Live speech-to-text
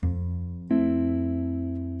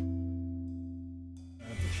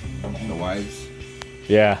wives.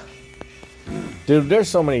 Yeah. Dude, there's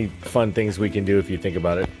so many fun things we can do if you think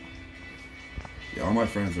about it. Yeah, all my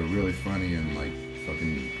friends are really funny and like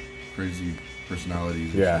fucking crazy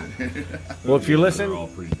personalities. Yeah. Well, if you listen,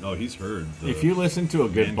 he's heard. If you listen to a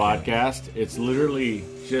good Man podcast, it's literally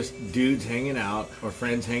just dudes hanging out or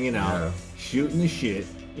friends hanging out, shooting the shit,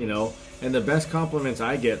 you know. And the best compliments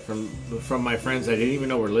I get from my friends I didn't even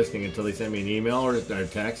know were listening until they sent me an email or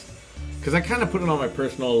text. Because I kind of put it on my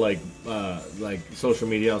personal like social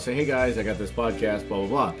media. I'll say, hey guys, I got this podcast, blah blah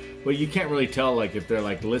blah. But you can't really tell like if they're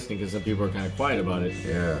like listening because some people are kind of quiet about it.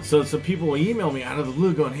 Yeah. So some people will email me out of the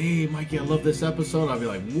blue going, hey Mikey, I love this episode. I'll be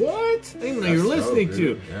like, what? I didn't even know you're listening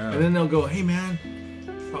to. Yeah. And then they'll go, hey man.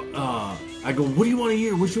 I go, what do you want to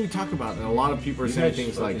hear? What should we talk about? And a lot of people are saying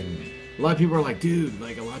things like. A lot of people are like, dude,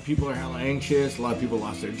 like a lot of people are hella anxious. A lot of people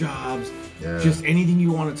lost their jobs. Yeah. Just anything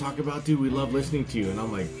you want to talk about, dude, we love listening to you. And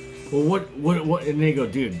I'm like, well, what? And they go,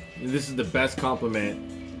 dude, this is the best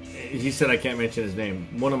compliment. He said I can't mention his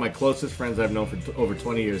name. One of my closest friends I've known for over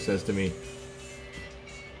 20 years says to me,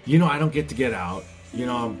 you know, I don't get to get out. You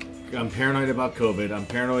know, I'm paranoid about COVID. I'm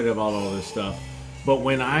paranoid about all this stuff. But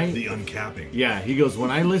when the uncapping. Yeah, he goes,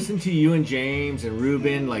 when I listen to you and James and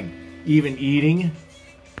Ruben, like even eating,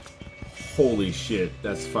 holy shit,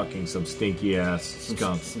 that's fucking some stinky ass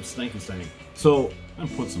skunk. Some stanky. So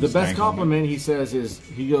put some the best compliment he says is,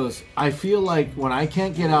 he goes, I feel like when I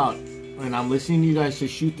can't get out and I'm listening to you guys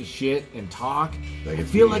just shoot the shit and talk, like I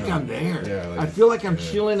feel like I'm there. Yeah, like I feel like I'm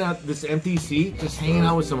chilling at this empty seat, just hanging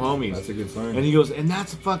out with some homies. That's a good sign. And he goes, and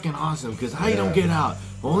that's fucking awesome, because I don't get out.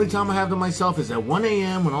 The only time I have to myself is at 1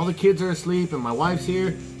 a.m. when all the kids are asleep and my wife's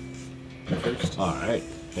here. All right.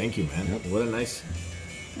 Thank you, man. Yep. What a nice...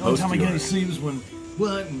 The only time I get any sleep is when...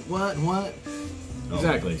 What?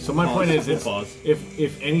 Exactly. So my point is,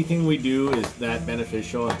 if anything we do is that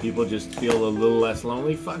beneficial and people just feel a little less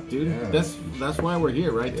lonely, fuck, dude. Yeah. That's why we're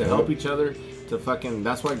here, right? To help each other. To fucking.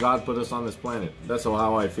 That's why God put us on this planet. That's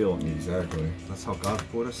how I feel. Exactly. That's how God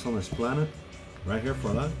put us on this planet. Right here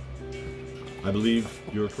for that. I believe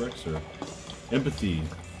you're correct, sir. Empathy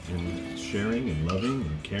and sharing and loving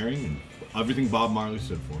and caring and everything Bob Marley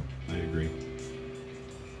stood for. I agree.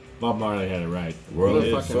 Bob Marley had it right. World What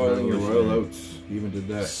a of fucking sowing your revolutionary. royal oats. He even did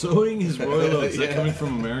that. Sowing his royal oats. Is that coming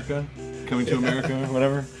from America? Coming to America or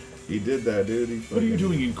whatever? He did that, dude. What are you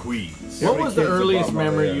doing in Queens? What was the kids of earliest Bob Marley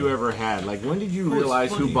memory had? you ever had? Like, when did you Oh, it's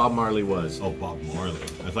realize who funny. Bob Marley was? Oh, Bob Marley.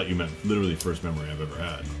 I thought you meant literally the first memory I've ever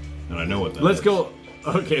had. And I know what that Let's is. go.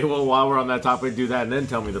 Okay, well, while we're on that topic, do that, and then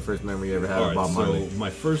tell me the first memory you ever had All of right, Bob Marley. so my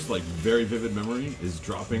first very vivid memory is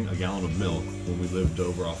dropping a gallon of milk when we lived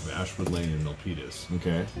over off of Ashford Lane in Milpitas.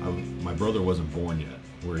 Okay. My brother wasn't born yet.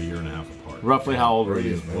 We're a year and a half apart. Roughly how old were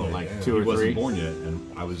you? Brilliant, Well, man. like Yeah. 2 or He 3? wasn't born yet,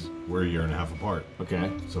 and we're a year and a half apart. Okay.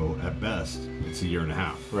 So at best, it's a year and a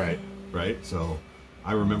half. Right. Right? So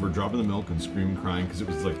I remember dropping the milk and screaming, crying, because it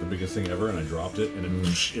was like the biggest thing ever, and I dropped it, and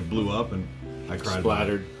it blew up, and I cried.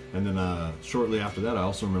 Splattered. And then shortly after that, I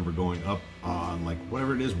also remember going up on like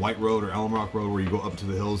whatever it is, White Road or Alum Rock Road, where you go up to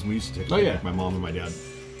the hills. And we used to take like, my mom and my dad,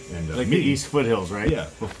 and Like me. the East Foothills, right? Yeah,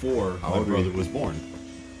 before my old were you? brother was born.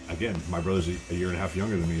 Again, my brother's a year and a half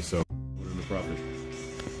younger than me, so in the prophet.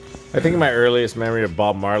 I think my earliest memory of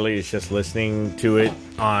Bob Marley is just listening to it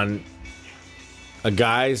on a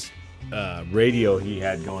guy's radio he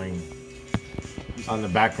had going on the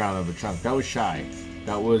background of a trunk. That was Shy.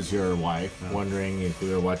 That was your wife wondering if we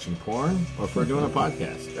were watching porn or if we're doing a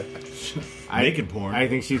podcast. Making porn. I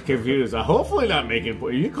think she's confused. Hopefully not making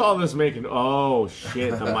porn. You call this making... Oh,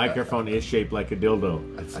 shit. The microphone is shaped like a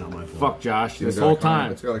dildo. That's not my fault. Fuck, Josh. This It's got whole a condom-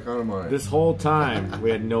 time. It's got a condom on it. This whole time, we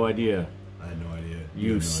had no idea. I had no idea.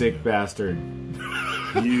 You had no sick idea. bastard.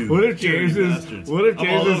 You What if dirty James's bastards. what if I'm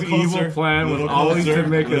a little James's evil closer, plan was little always closer, to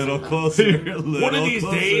make us little closer, one of these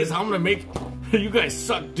little days closer. I'm gonna make you guys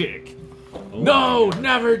suck dick. No,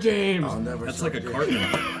 never, James. I'll never That's suck like a dick.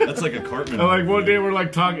 Cartman. That's like a Cartman. And like one day we're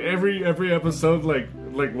like talking every episode like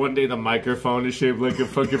one day the microphone is shaped like a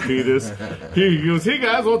fucking penis. He goes, hey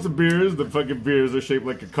guys, want some beers? The fucking beers are shaped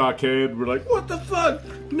like a cockhead. We're like, what the fuck?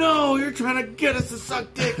 No, you're trying to get us to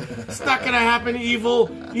suck dick. It's not gonna happen, evil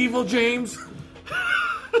James.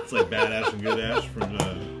 It's like Bad Ash and Good Ash from.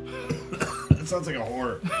 It sounds like a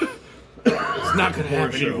horror. It's not gonna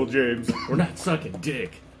happen, show. evil James. We're not sucking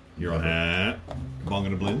dick. You're on hat. Bong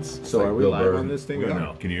and a blintz. So like are we Bill live Burr. on this thing We or are.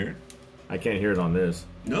 no? Can you hear it? I can't hear it on this.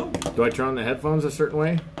 No. Do I turn on the headphones a certain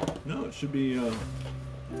way? No, it should be.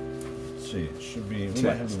 Let's see, it should be. We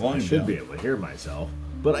might have the I volume should down. be able to hear myself,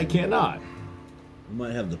 but I cannot. We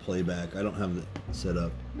might have the playback. I don't have it set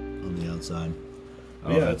up on the outside.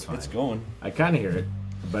 Oh, Yeah, that's fine. it's going. I kind of hear it,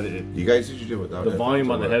 but You guys usually do it without the volume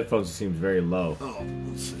headphones on the or what? headphones seems very low. Oh,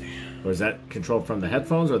 let's see. Or is that controlled from the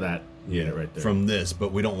headphones or that unit right there? From this,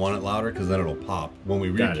 but we don't want it louder because then it'll pop. When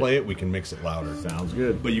we Got replay it, we can mix it louder. Sounds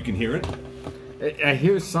good. But you can hear it. I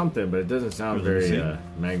hear something, but it doesn't sound Let me see. very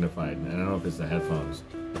magnified. And I don't know if it's the headphones.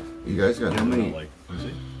 You guys got how many? Like, let me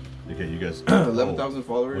see. Okay, you guys. 11,000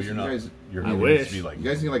 followers. Well, you're not. Your I hand wish. needs to be like You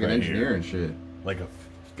guys need like an right engineer here. and shit. Like a. this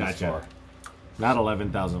Gotcha. far. Not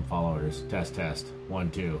 11,000 followers. Test, test. 1,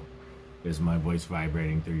 2. Is my voice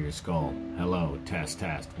vibrating through your skull? Hello. Test,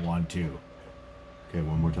 test. 1, 2. Okay,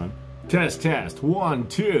 one more time. Test, test. 1,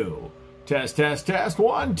 2. Test, test, test.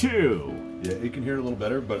 1, 2. Yeah, you can hear it a little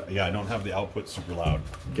better, but yeah, I don't have the output super loud,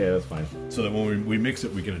 Okay, that's fine. so that when we mix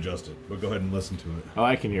it, we can adjust it. But go ahead and listen to it. Oh,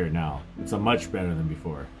 I can hear it now. It's a much better than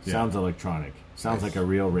before. Yeah. Sounds electronic. Sounds like a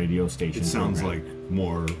real radio station. It sounds program. like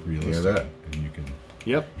more realistic. Hear that? And you can.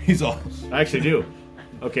 Yep. He's all. I actually do.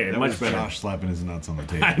 Okay, That much was better. Josh slapping his nuts on the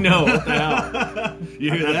table. I know. What the hell?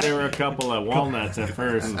 You I hear thought that? there were a couple of walnuts at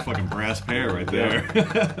first. That's a fucking brass pair right there.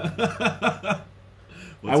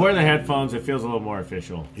 I wear the headphones. It feels a little more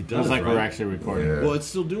official. It does, Feels like we're right? actually recording. Yeah. Well, it's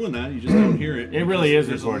still doing that. You just don't hear it. It really is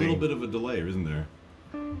There's recording. a little bit of a delay, isn't there?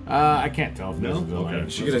 I can't tell if No? this is the Okay. line. You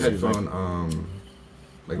should get a headphone.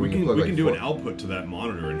 Like We when you can plug, we like, can do four- an output to that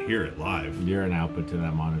monitor and hear it live. You're an output to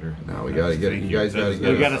that monitor. No, we gotta get. Thank You you. guys That gotta is-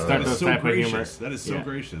 get. We gotta us, start That those is so type of humor. gracious. That is so Yeah.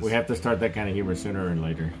 gracious. We have to start that kind of humor sooner or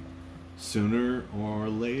later. Sooner or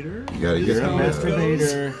later. You gotta get You're a the.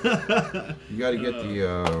 masturbator. You gotta get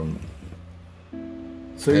the.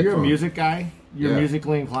 So you're a Headphone. music guy? You're Yeah.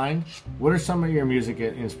 musically inclined? What are some of your music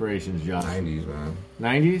inspirations, Josh? 90s, man.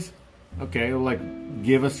 90s? Okay, well, like,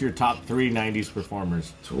 give us your top 3 90s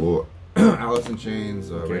performers. Tool, Alice in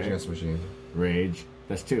Chains, Okay. Rage Against the Machine, Rage.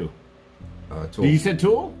 That's 2. Tool. You said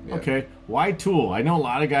Tool? Yeah. Okay. Why Tool? I know a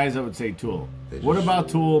lot of guys that would say Tool. They What just about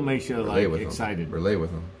Tool makes you, relate like, with excited? them. Relate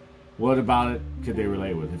with them. What about it could they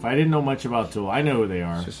relate with? If I didn't know much about Tool, I know who they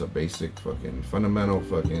are. It's just a basic fucking fundamental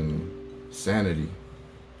fucking sanity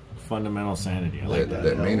Fundamental sanity. I like that.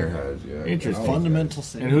 that Maynard has. Yeah. Interesting. Fundamental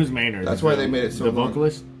And who's Maynard? That's why they made it so The long.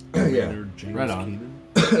 vocalist? yeah. James Right on. Keenan.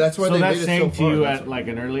 That's why So they that's made it saying so to far. you That's at like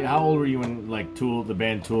an early. How old were you when like Tool, the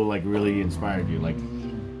band Tool, like really inspired you? Like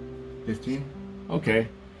 15. okay,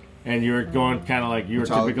 and you were going kind of like you were a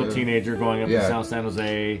typical Metallica. teenager going up to Yeah. South San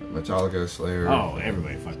Jose. Metallica, Slayer. Oh,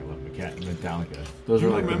 everybody fucking loved Metallica. Those You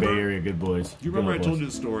were like remember- the Bay Area good boys. Do you remember I told you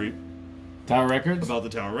the story Tower Records? about the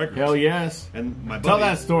Tower Records? Hell yes. And my buddy, Tell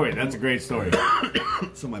that story. That's a great story.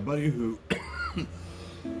 So my buddy who.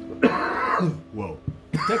 Whoa.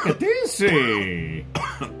 Take it easy.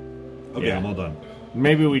 Okay, Yeah. I'm all done.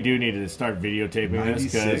 Maybe we do need to start videotaping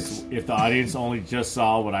this 96. because if the audience only just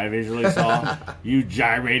saw what I visually saw, you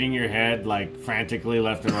gyrating your head like frantically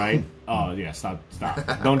left and right. Oh yeah, stop.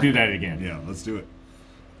 Don't do that again. Yeah, let's do it.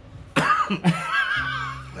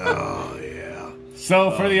 Oh yeah.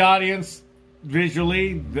 So for the audience,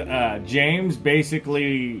 visually, James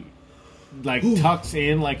basically like tucks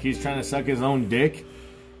in like he's trying to suck his own dick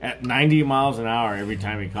at 90 miles an hour every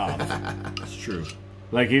time he coughs. That's true.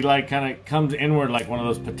 Like he like kind of comes inward like one of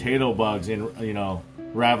those potato bugs in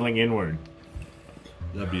raveling inward.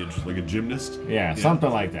 That'd be interesting. Like a gymnast. Yeah, something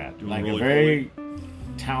like that. Doing Like a roly very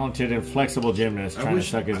talented and flexible gymnast trying to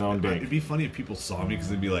suck his own dick. It'd be funny if people saw me because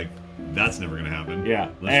they'd be like, "That's never gonna happen." Yeah.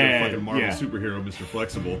 Unless you're a And- fucking Marvel yeah. superhero, Mr.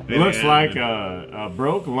 Flexible. It looks like a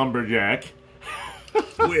broke lumberjack.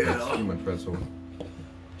 Human pretzel.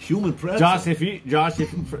 human pretzel. Josh, if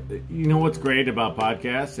you know what's great about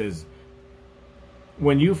podcasts is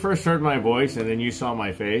when you first heard my voice and then you saw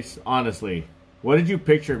my face, honestly, what did you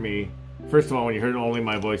picture me? First of all, when you heard only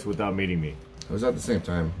my voice without meeting me. It was at the same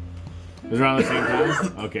time. It was around the same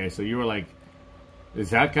time? Okay, so you were like,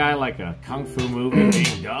 is that guy like a kung fu movie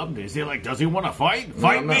being dubbed? Is he like, does he want to fight? No,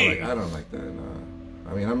 Fight I'm not me! like, I don't like that.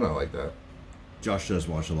 I mean, I'm not like that. Josh does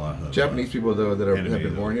watch a lot of Japanese people though that have Anime,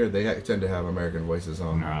 been though. born here, they tend to have American voices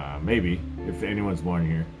on. Maybe, if anyone's born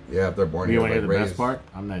here. Yeah, if they're born You here, want to like hear the raised. best part?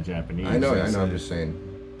 I'm not Japanese. I know. I'm just saying.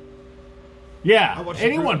 Yeah, I watched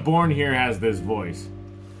anyone the- born here has this voice.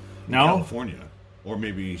 No? California or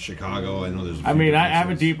maybe Chicago. I know there's. I mean, I have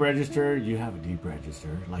a differences. deep register. You have a deep register.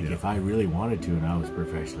 Like, Yeah. if I really wanted to and I was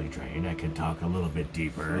professionally trained, I could talk a little bit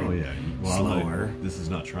deeper. Oh yeah, well, slower. This is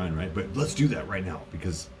not trying, right? But let's do that right now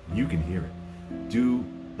because you can hear it.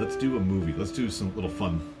 Let's do a movie. Let's do some little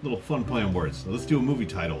fun play on words. Let's do a movie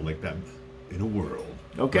title like that. In a world.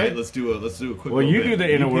 Okay. Right? Let's do a quick. Well, little you bit. do the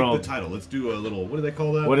In a pick World. The title. Let's do a little. What do they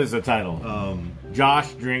call that? What is the title?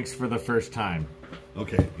 Josh drinks for the first time.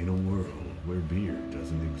 Okay. In a world where beer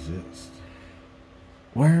doesn't exist.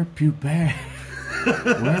 Where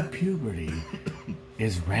puberty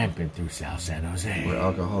is rampant through South San Where Jose.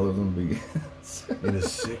 alcoholism begins. In a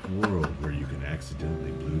sick world where you can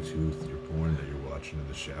accidentally Bluetooth your porn that you're watching in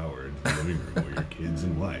the shower in the living room where your kids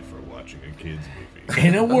and wife are watching a kids movie.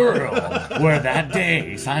 In a world where that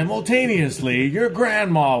day, simultaneously, your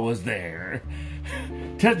grandma was there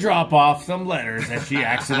to drop off some letters that she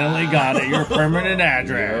accidentally got at your permanent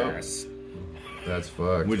address. That's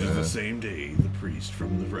fucked. Which is man. the same day the priest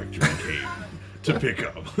from the rectory came to pick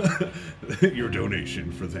up your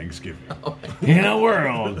donation for Thanksgiving. In a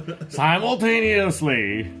world,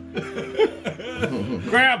 simultaneously,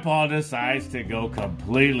 Grandpa decides to go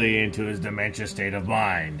completely into his dementia state of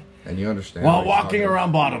mind And you understand. while what he's walking talking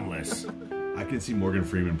around bottomless. I can see Morgan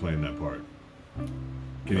Freeman playing that part.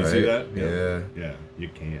 Can you Right? see that? Yeah. Yeah, you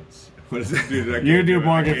can't. What is it, dude? I can't You do it. I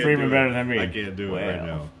Morgan can't Freeman do it. better than me. I can't do it right Well,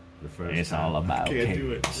 now. The first It's time, all about I can't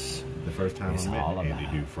do it. kids. The first time It's I met all Andy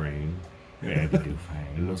about- Dufresne. Andy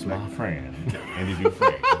Dufresne was my friend. Andy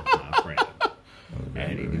Dufresne, my friend.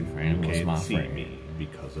 Andy Dufresne You was can't my see friend. me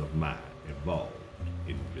because of my evolved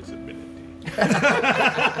invisibility.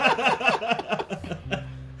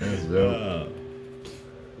 That's dope.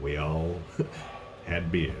 We all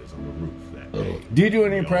had beers on the roof that day. Do you do any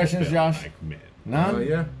We all impressions, felt Josh? Like men. None? Oh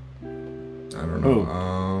yeah. I don't know.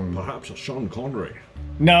 Who? Perhaps a Sean Connery.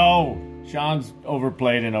 No. Sean's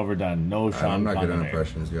overplayed and overdone. No Sean I'm not good at Connery.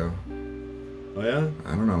 impressions, yo. Oh yeah?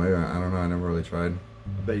 I don't know. Maybe I don't know. I never really tried.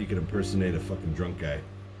 I bet you could impersonate a fucking drunk guy.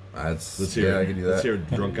 That's Let's hear yeah. it. I could do that. Let's hear a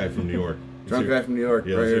drunk guy from New York. Drunk guy from New York,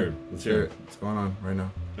 Yeah, right let's hear here. it. Let's hear it. What's going on right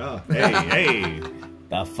now? Ah, hey.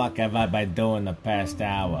 The fuck have I been doing the past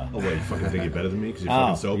hour? Oh wait, you fucking think you're better than me because you're Oh,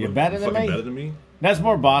 fucking sober? you're better than fucking me? better than me? That's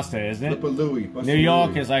more Boston, isn't Flip a it? Louis. Bust New a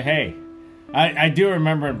York Louis. is like, hey. I do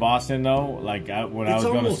remember in Boston, though, like when I It's was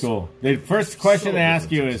going to almost school. The first question so they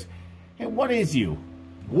ask you different. is, hey, what is you?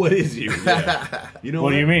 What is you? Yeah. You know What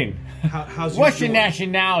do you mean? How's What's your doing?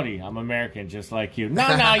 nationality? I'm American, just like you.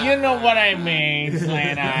 No, you know what I mean,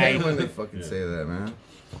 slant I hate when eye. they fucking say that, man.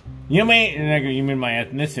 You mean my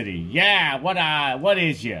ethnicity? Yeah. What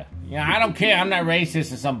is you? Yeah, I don't care. I'm not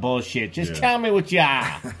racist or some bullshit. Just Yeah. tell me what you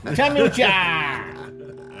are. Tell me what you are.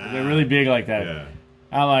 They're really big like that. Yeah.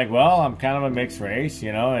 I'm like, well, I'm kind of a mixed race,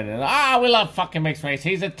 you know, and we love fucking mixed race.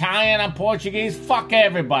 He's Italian, I'm Portuguese. Fuck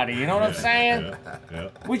everybody. You know what I'm saying? Yeah.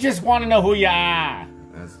 We just want to know who you are.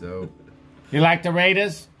 That's dope. You like the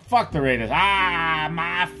Raiders? Fuck the Raiders.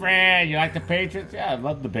 My friend. You like the Patriots? Yeah, I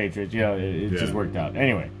love the Patriots. You know, it just Yeah. worked out.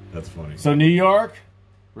 Anyway, That's funny. so New York,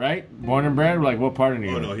 right? Born and bred? Like, what part of New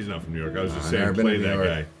Oh York? no, he's not from New York. I was just I've saying, never been play to New that York.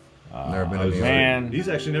 guy. Never been I to was New York. Man. He's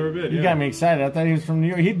actually never been. You yeah. got me excited. I thought he was from New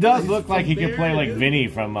York. He does He's look like he from could play there, like dude. Vinny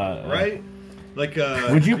from... Right? Like,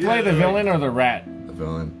 Would you play yeah, the like- villain or the rat? The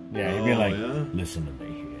villain. Yeah, he'd be Oh, like, yeah? listen to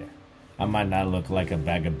me here. I might not look like a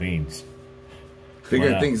bag of beans.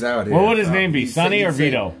 Figuring What up? things out here. What would his name be, He'd Sonny he'd or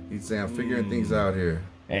Vito? He'd say, I'm figuring things out here.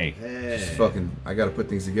 Hey, Just fucking, I gotta put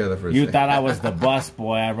things together for a you second. thought I was the boss,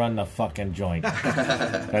 boy. I run the fucking joint.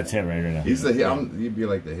 That's it right now. He's the, you'd be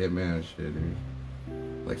like the hitman and shit, dude.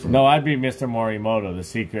 Like from No, I'd be Mr. Morimoto, the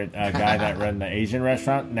secret guy that ran the Asian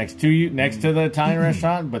restaurant next to the Italian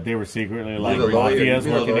restaurant, but they were secretly like the lawyer, mafias you'd be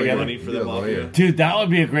the working lawyer. together. Money for Be the a lawyer. mafia. Dude, that would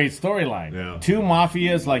be a great storyline. Yeah. Two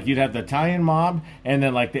mafias, like you'd have the Italian mob and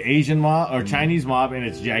then like the Asian mob or Chinese mob, and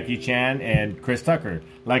it's Jackie Chan and Chris Tucker,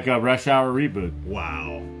 like a Rush Hour reboot.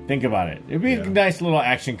 Wow. Think about it. It'd be a Yeah. nice little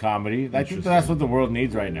action comedy. I think Interesting. that's what the world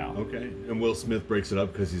needs right now. Okay. And Will Smith breaks it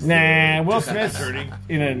up because he's Nah, the Will Smith's attorney.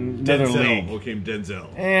 in another Denzel. league. Who came Denzel?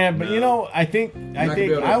 Yeah, but No. you know, I think not gonna be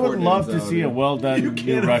able to I would afford love to Denzel, see a dude. well done You new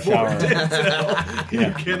can't Rush afford Hour. Denzel.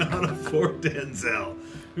 You cannot afford Denzel.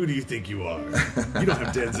 Who do you think you are? You don't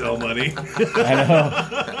have Denzel money. I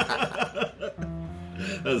know.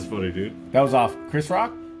 That's funny, dude. That was off Chris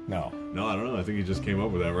Rock? No. No, I don't know. I think he just came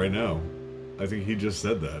up with that right now. I think he just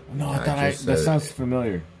said that. No, I I thought just that said it. sounds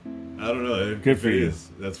familiar. I don't know. Good for It you. is.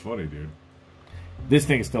 That's funny, dude. This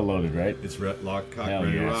thing's still loaded, right? It's lock, cock, Hell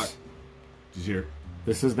ready to yes. rock. Did you hear?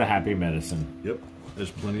 This is the happy medicine. Yep.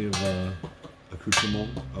 There's plenty of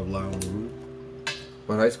accoutrement of La Rue.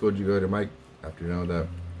 What high school did you go to, Mike? After you're done with that.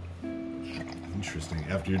 Interesting.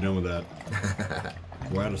 After you're done with that,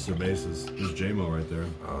 we're out of cervezas. There's J-Mo right there.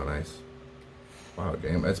 Oh, nice. Wow,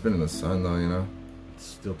 damn. It's been in the sun though, you know. It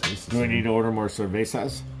still tastes the Do we same. need to order more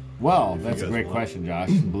cervezas? Well, If you that's a guys great want. question, Josh.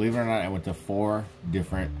 Believe it or not, I went to 4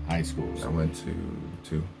 different high schools. I went to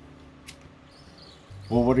 2.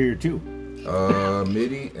 Well, what are your 2?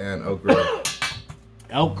 Midi and Oak Grove.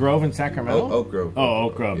 Elk Grove in Sacramento? Oak Grove. Oh,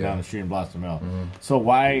 Oak Grove Yeah. down the street in Blossom Hill. So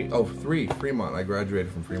why? Oh, 3. Fremont. I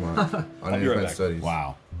graduated from Fremont on be right Independent back. Studies.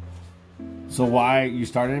 Wow. So why you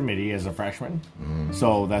started at Midi as a freshman?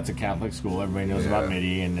 So that's a Catholic school. Everybody knows about Yeah.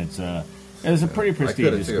 Midi, and it's a It was a pretty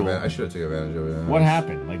prestigious school. I should have taken advantage of it. What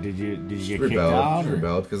happened? Like, did you get kicked out? Just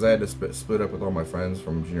rebelled because I had to split up with all my friends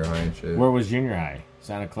from junior high and shit. Where was junior high?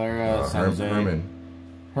 Santa Clara, San Jose?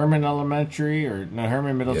 Herman Elementary or no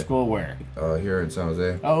Herman Middle School? Where? Here in San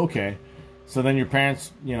Jose. Oh, okay. So then your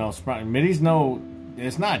parents, Middy's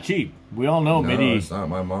it's not cheap. We all know Middy. No, it's not.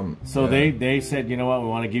 My mom. So they said, you know what, we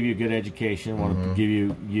want to give you a good education, want to give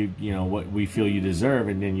you what we feel you deserve,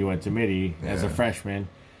 and then you went to Middy as a freshman,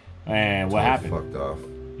 and what happened? Fucked off.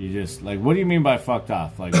 You just what do you mean by fucked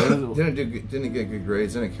off? Like didn't get good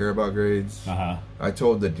grades. Didn't care about grades. I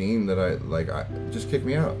told the dean that I just kick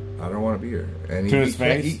me out. I don't want to be here. And to his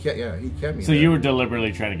face. He kept me. So there. you were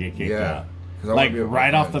deliberately trying to get kicked out. Like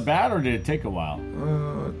right off the bat, or did it take a while?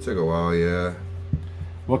 It took a while, yeah.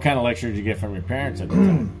 What kind of lecture did you get from your parents at the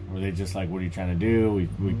time? Were they just like, what are you trying to do?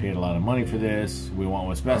 We paid a lot of money for this. We want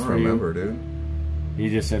what's best for you. I remember, dude. You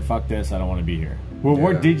just said, fuck this, I don't want to be here. Well,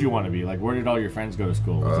 where did you want to be? Like, where did all your friends go to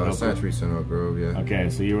school? Santa Teresa and Oak Grove, yeah.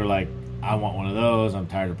 Okay, so you were like, I want one of those. I'm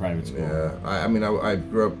tired of private school. Yeah. I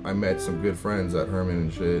grew up, I met some good friends at Herman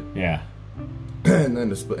and shit. Yeah. and then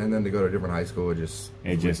to go to a different high school,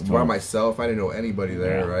 by myself. I didn't know anybody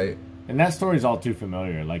there, right? And that story's all too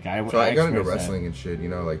familiar. Like I got into wrestling and shit,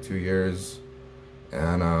 like 2 years,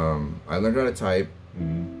 and I learned how to type.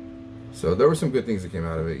 So there were some good things that came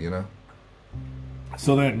out of it,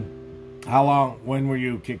 So then, when were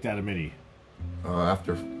you kicked out of Middy?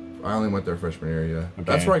 After I only went there freshman year, yeah. Okay.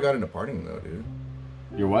 That's where I got into partying, though, dude.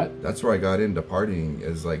 You're what? That's where I got into partying,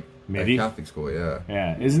 is like Middy? at Catholic school, yeah.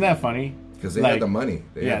 Yeah, isn't that funny? Because they had the money.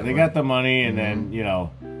 They got the money, and then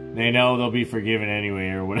they know they'll be forgiven anyway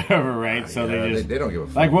or whatever, right? So they don't give a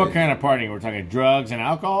fuck. Like what kind of partying? We're talking drugs and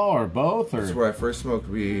alcohol or both? Or? That's where I first smoked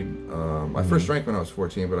weed. I first drank when I was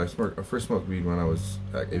 14, but I first smoked weed when I was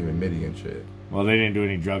even Middy and shit. Well, they didn't do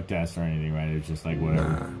any drug tests or anything, right? It was just like whatever.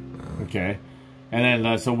 Nah. Okay. And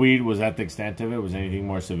then, so weed, was that the extent of it? Was anything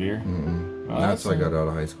more severe? Well, that's how I got out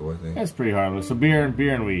of high school, I think. That's pretty harmless. So beer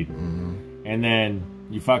and weed. And then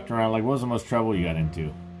you fucked around. Like, what was the most trouble you got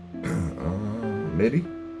into? Middy?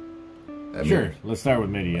 Sure. Let's start with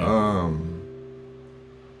Middy. Yeah.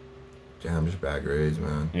 Damn, just bad grades,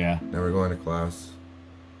 man. Yeah. Never going to class.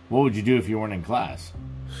 What would you do if you weren't in class?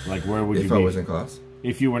 Like, where would you be? If I was in class?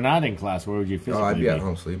 If you were not in class, where would you physically be? I'd be at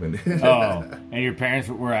home sleeping. And your parents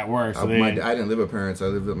were at work, so I didn't live with parents. I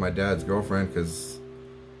lived with my dad's girlfriend because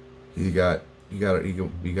he got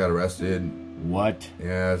arrested. What?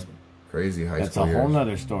 Yeah, it's crazy high That's school. That's a whole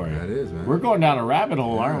nother story. Yeah, it is, man. We're going down a rabbit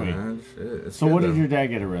hole, aren't we? Man, shit. So what did your dad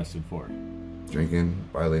get arrested for? Drinking,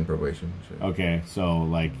 violating probation. Shit. Okay, so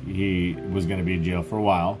like he was going to be in jail for a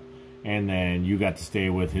while, and then you got to stay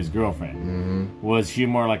with his girlfriend. Was she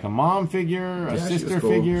more like a mom figure, a sister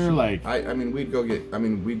figure? We'd go get.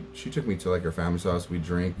 She took me to like her family's house. We'd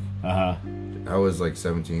drink. I was like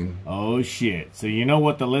 17. Oh shit! So you know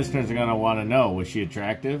what the listeners are gonna want to know? Was she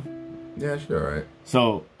attractive? Yeah, she's alright.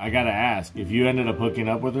 So I gotta ask: if you ended up hooking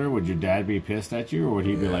up with her, would your dad be pissed at you, or would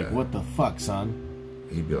he be like, "What the fuck, son"?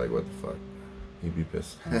 He'd be like, "What the fuck." He'd be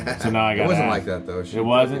pissed. So now I got. It wasn't like that though. It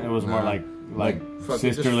wasn't. It was more like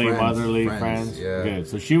sisterly, motherly friends. Yeah. Good.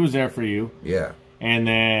 So she was there for you. Yeah. And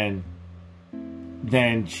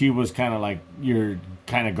then she was kind of like your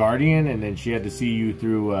kind of guardian, and then she had to see you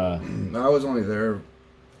through. No, I was only there.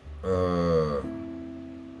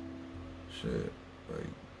 Like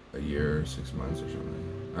a year, 6 months or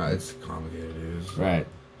something. It's complicated, dude. It's right.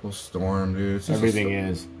 Whole storm, dude. It's everything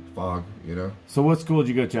is fog, So what school did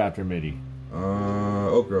you go to after Middy?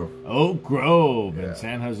 Oak Grove. Oak Grove in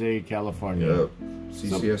San Jose, California. Yep.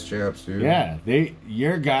 CCS champs, dude. Yeah,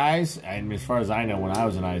 your guys, and as far as I know, when I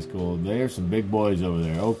was in high school, there's some big boys over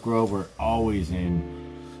there. Oak Grove were always in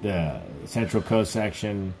the Central Coast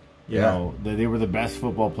section. You know, they were the best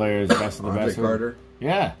football players, best of the best. Carter.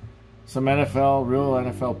 Yeah. Some real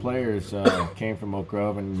NFL players came from Oak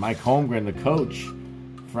Grove, and Mike Holmgren, the coach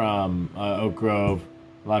from Oak Grove,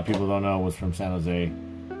 a lot of people don't know, was from San Jose.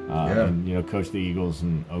 And coached the Eagles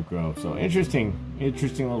in Oak Grove. So interesting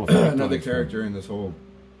little fact. Another character in this whole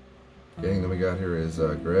gang that we got here is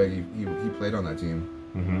Greg. He played on that team.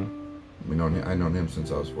 I known him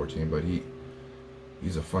since I was 14, but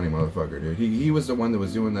he's a funny motherfucker, dude. He was the one that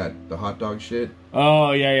was doing the hot dog shit.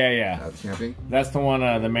 Oh yeah. Camping. That's the one,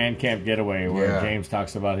 the Man Camp Getaway, where James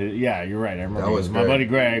talks about his. Yeah, you're right. I remember. That was my buddy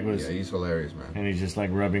Greg was. Yeah, he's hilarious, man. And he's just like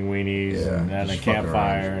rubbing weenies and at a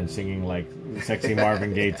campfire and singing like sexy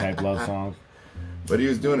Marvin Gaye type love songs. But he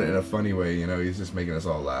was doing it in a funny way, He's just making us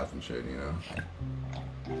all laugh and shit,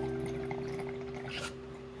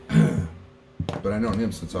 But I known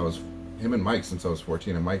him and Mike since I was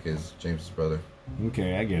 14, and Mike is James's brother.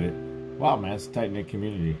 Okay, I get it. Wow, man, it's a tight knit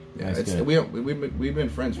community. Yeah, That's it's good. we've been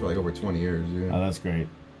friends for like over 20 years, dude. Oh, that's great.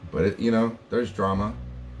 But it, you know, there's drama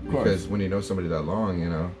Of course. because when you know somebody that long, you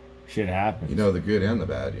know, Shit happens. you know the good and the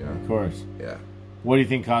bad, you know. Of course. Yeah. What do you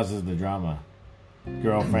think causes the drama?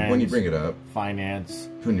 Girlfriends. When you bring it up, Finance.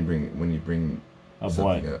 when you bring Of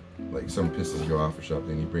something what? up, like some pistols go off or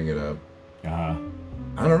something, you bring it up. Uh-huh.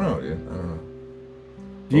 I don't know, dude. I don't know.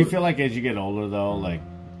 Do you feel like as you get older, though, like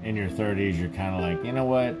in your 30s, you're kind of like, you know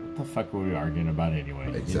what the fuck were we arguing about anyway? You know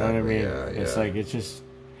what I Exactly, mean? yeah, It's yeah. like, it's just,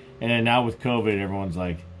 and then now with COVID, everyone's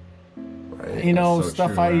like, Right? you know, It's so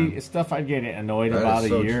stuff true, man. stuff I'd get annoyed That about is a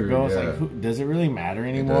so year true, ago. It's yeah. like, does it really matter It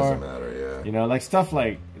anymore? doesn't matter, yeah. You know, like stuff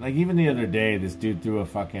like even the other day, this dude threw a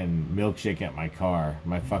fucking milkshake at my car,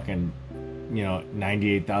 my fucking, you know,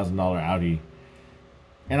 $98,000 Audi.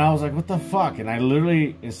 And I was like, what the fuck? And I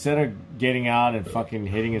literally, instead of getting out and fucking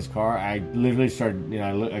hitting his car, I literally started, you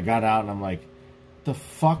know, I got out and I'm like, what the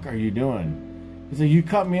fuck are you doing? He's like, you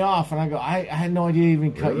cut me off. And I go, I had no idea you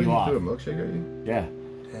even cut Really? you off. Threw a milkshake at you? Yeah,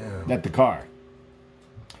 Damn. at the car.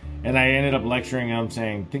 And I ended up lecturing him,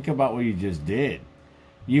 saying, think about what you just did.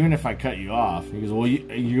 Even if I cut you off. He goes,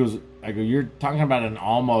 well, I go, you're talking about an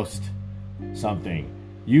almost something.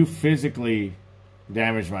 You physically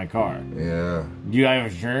damaged my car. Yeah. Do you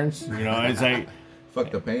have insurance? You know, it's like,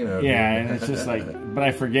 Fuck the pain out of yeah, you. and it's just like, but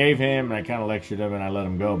I forgave him and I kind of lectured him and I let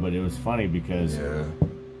him go. But it was funny because Yeah.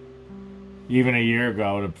 even a year ago,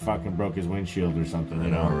 I would have fucking broke his windshield or something, you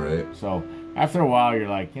know? Right. So after a while, you're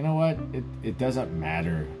like, you know what? It doesn't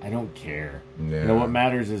matter. I don't care. Yeah. You know, what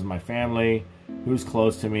matters is my family, who's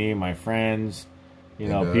close to me, my friends, you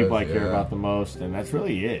know, It people does, I care yeah. about the most. And that's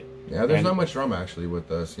really it. Yeah, there's And- not much drama actually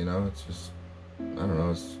with us, you know. It's just, I don't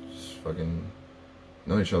know, it's just fucking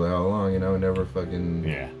know each other all along, you know, never fucking.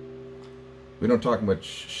 Yeah. We don't talk much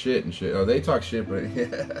shit and shit. Oh, they talk shit, but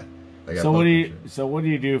yeah. I got So what do fucking so what do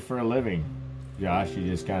you do for a living, Josh? You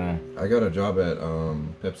just kind shit. I got a job at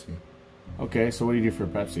Pepsi. of, okay, so what do you do for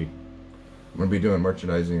Pepsi? I'm gonna be doing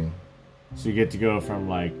merchandising. So you get to go from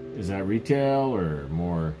like, is that retail or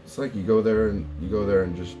more? It's like you go there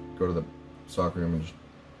and just go to the stock room and just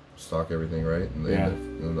stock everything, right? And Yeah.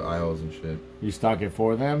 the aisles and shit. You stock it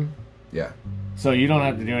for them? Yeah. So you don't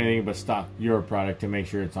have to do anything but stock your product to make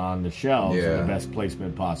sure it's on the shelves in Yeah. the best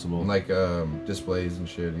placement possible. And like displays and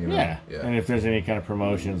shit, you know. Yeah. Yeah. And if there's any kind of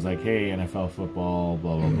promotions like, hey, NFL football,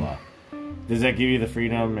 blah, blah, blah. Does that give you the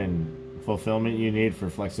freedom and fulfillment you need for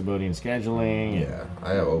flexibility and scheduling? Yeah,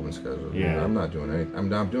 I have open schedule. Yeah. Yeah, I'm not doing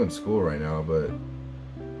anything. I'm doing school right now, but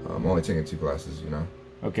I'm only taking 2 classes. You know,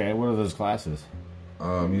 Okay, what are those classes?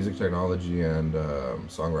 music technology and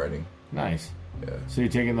songwriting. Nice. Yeah, So you're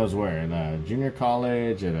taking those where? In a junior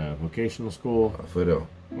college, at a vocational school? Foothill.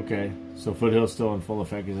 Okay. So Foothill's still in full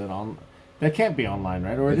effect. Is it on? That can't be online,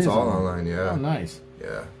 right? Or it It's is all online. Yeah, Oh, nice.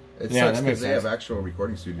 yeah. It Yeah, sucks that makes because they sense. have actual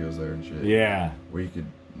recording studios there and shit. Yeah. where you could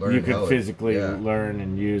learn. You could hella- physically Yeah. learn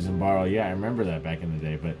and use and borrow. Yeah, I remember that back in the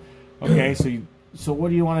day. But okay, so what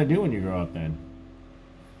do you want to do when you grow up then?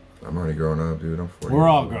 I'm already grown up, dude. I'm 40. We're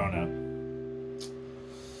all grown up.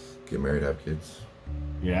 Get married, have kids.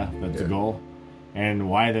 Yeah, that's a Yeah. goal. And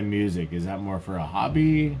why the music? Is that more for a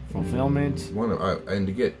hobby, fulfillment? And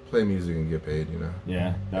to play music and get paid, you know.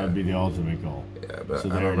 Yeah, that would be the ultimate goal. Yeah, but So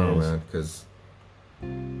I there don't know, it is. man, because you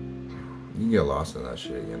can get lost in that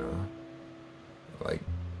shit, you know. Like,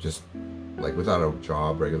 just like without a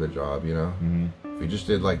job, regular job, you know. Mm-hmm. If you just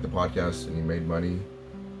did like the podcast and you made money,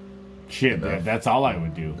 Shit, Enough. that's all I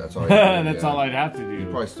would do. That's all you do, That's yeah. all I'd have to do. you'd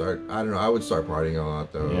probably start. I don't know. I would start partying a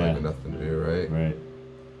lot though, Yeah. like with nothing to do, right? Right.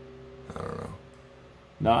 I don't know.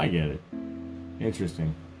 No, I get it.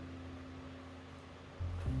 Interesting.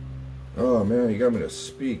 Oh man, you got me to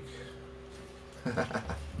speak.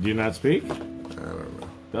 Do you not speak? I don't know.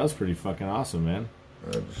 That was pretty fucking awesome, man.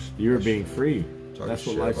 Just You were being free. talking That's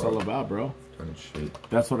what shit life's all about, bro. talking shit.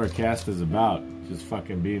 That's what our cast is about. Just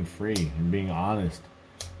fucking being free and being honest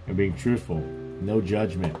and being truthful. No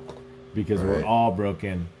judgment. Because we're Right. all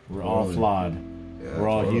broken. We're all Totally. flawed. Yeah, we're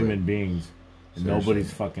all totally. human beings. And Seriously.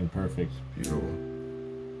 nobody's fucking perfect. Beautiful.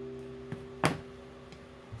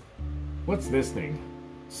 What's this thing?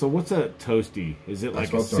 So what's a toasty? Is it I like a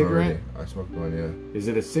smoked one cigarette? already. I smoked one, yeah. Is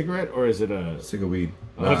it a cigarette or is it a Cig of weed.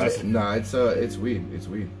 Oh, Nah, it's just- it's weed. It's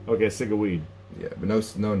weed. okay, a cig of weed? Yeah, but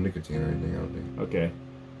no nicotine or anything. I don't think. Okay.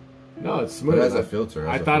 No, it's But smooth. it has a filter.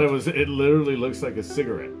 I thought it was. It literally looks like a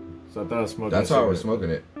cigarette. So I thought I was smoking. That's a how I was cigarette. smoking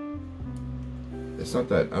it. It's not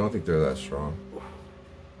that. I don't think they're that strong.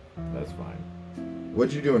 That's fine.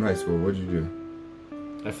 What'd you do in high school? What'd you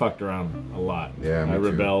do? I fucked around a lot. Yeah, me I too.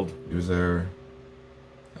 rebelled. You was there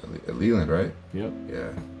at Leland, right? Yep.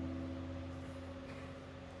 Yeah.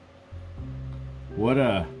 What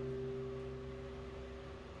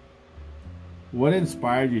What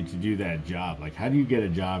inspired you to do that job? Like, how do you get a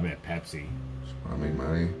job at Pepsi? Just want to make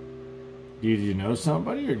money. Did you know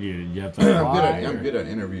somebody, or do you have to apply? I'm good at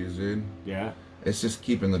interviews, dude. Yeah. It's just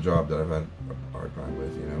keeping the job that I've had a hard time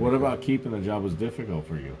with, you know. What about keeping the job was difficult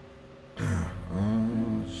for you?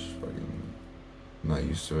 Just fucking not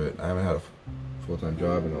used to it. I haven't had a full-time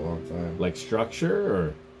job in a long time. Like structure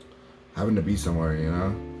or Having to be somewhere, you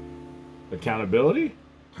know. accountability?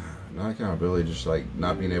 Not accountability, just like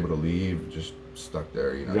not being able to leave, just stuck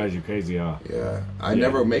there, you know. Drives you crazy, huh? Yeah, I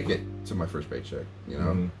never make it to my first paycheck, you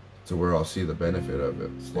know, to where I'll see the benefit of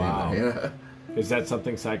it. Wow. Yeah. Is that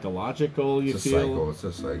something psychological you It's a feel? cycle. It's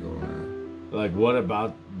a cycle, man. Like, what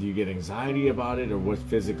about, do you get anxiety about it, or what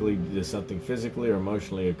physically, does something physically or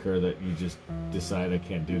emotionally occur that you just decide I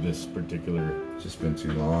can't do this particular? It's just been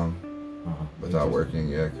too long without working,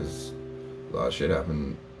 yeah, because a lot of shit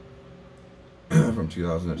happened from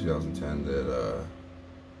 2000 to 2010 that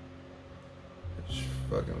it just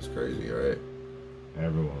fucking was crazy, right?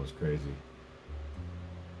 Everyone was crazy.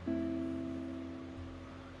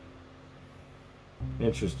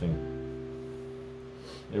 Interesting.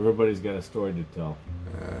 Everybody's got a story to tell,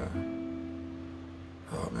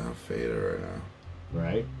 Oh man, I'm faded right now.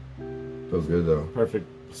 right? Feels good though. Perfect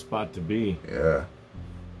spot to be. Yeah.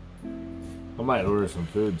 I might order some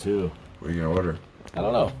food too. What are you gonna order? I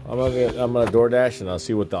don't know. I'm gonna DoorDash and I'll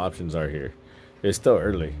see what the options are here. It's still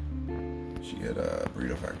early. She had a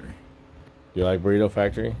Burrito Factory. You like Burrito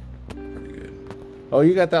Factory? Pretty good. Oh,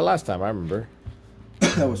 you got that last time. I remember.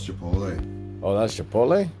 That was Chipotle. Oh, that's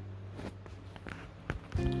Chipotle.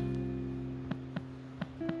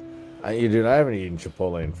 I haven't eaten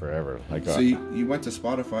Chipotle in forever. Like, So you went to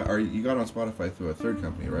Spotify, or you got on Spotify through a third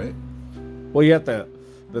company, right? well, you have the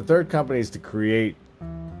third company is to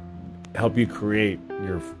help you create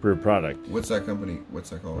your product. What's that company? What's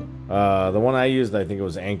that called? The one I used, I think it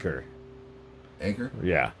was Anchor. Anchor?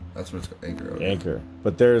 Yeah, That's what it's called. Anchor. Okay. Anchor.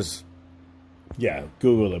 But there's,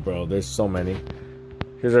 Google it, bro. There's so many.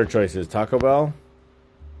 Here's our choices: Taco Bell,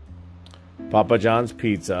 Papa John's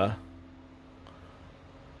Pizza.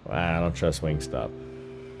 I don't trust Wingstop.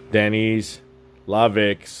 Denny's, La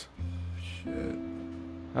Vic's. Shit.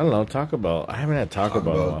 I don't know, Taco Bell. I haven't had Taco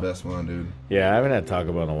Bell in a Bell's while. the best one, dude. Yeah, I haven't had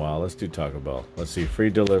Taco Bell in a while. Let's do Taco Bell. Let's see. Free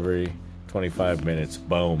delivery, 25 minutes.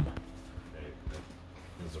 Boom.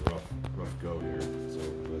 It's a rough go here. So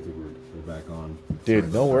I think we're back on.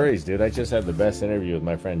 Dude, no worries, dude. I just had the best interview with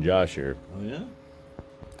my friend Josh here. Oh yeah.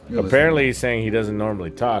 Apparently he's saying he doesn't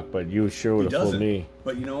normally talk, but you sure would He have fooled doesn't. me.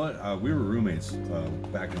 But you know what? We were roommates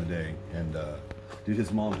back in the day, and dude,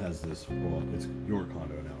 his mom has this. Well, it's your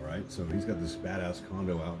condo now, right? So he's got this badass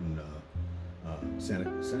condo out in Santa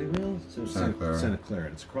Clara. Santa Clara.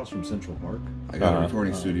 It's across from Central Park. I got a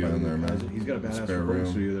recording studio in there, man. He's got a badass Spare recording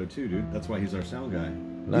room. studio there too, dude. That's why he's our sound guy.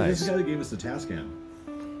 Nice. He's the guy that gave us the Tascam.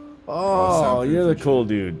 Oh, soundproof you're the and shit. cool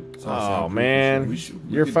dude. It's all Oh, soundproof man. and shit.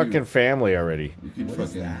 We You're could fucking do- family already. You could What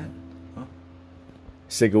is fucking. that?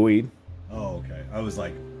 Cig of weed. Oh, okay. I was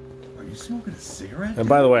like, are you smoking a cigarette? And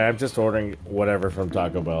by the way, I'm just ordering whatever from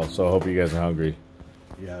Taco Bell, so I hope you guys are hungry.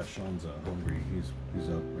 Yeah, Sean's hungry. He's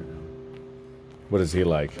up right now. What is he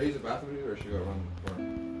like? Should I use the bathroom, dude, or should I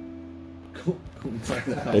run? Cool. Inside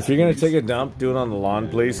the house. If you're gonna take a dump, do it on the lawn,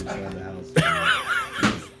 please. Inside the house.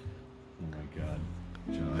 Oh my god,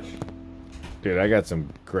 Josh. Dude, I got some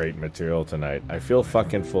great material tonight. I feel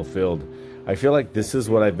fucking fulfilled. I feel like this is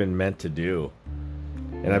what I've been meant to do.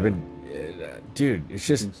 And I've been, dude, it's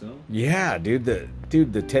just, Think so? yeah, dude, the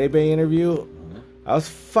Tebe interview, I was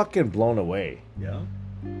fucking blown away. Yeah?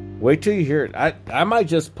 Wait till you hear it. I might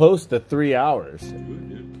just post the 3 hours. Do it,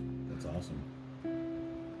 dude. That's awesome.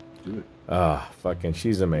 Do it. Ah, fucking,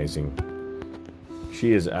 she's amazing.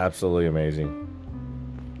 She is absolutely amazing.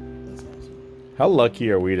 That's awesome. How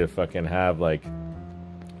lucky are we to fucking have, like,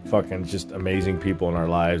 fucking just amazing people in our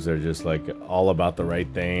lives that are just, like, all about the right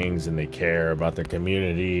things and they care about their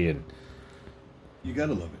community and... You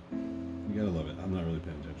gotta love it. You gotta love it. I'm not really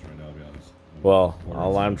paying attention right now, I'll be honest. Well,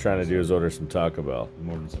 all I'm trying to do is order some Taco Bell.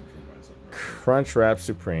 More than something. Something. Crunch Wrap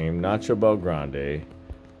Supreme, Nacho Bel Grande,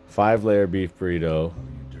 5-layer beef burrito,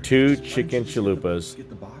 Dirty 2 bitch. Why chicken don't you just chalupas. Get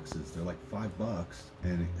the boxes. They're like $5,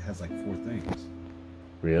 and it has like 4 things.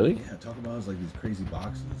 Really? Yeah, Taco Bell has like these crazy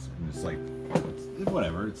boxes, and it's like,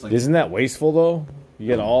 whatever. It's like Isn't that wasteful, though? You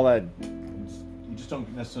get all that... you just don't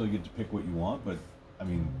necessarily get to pick what you want. But I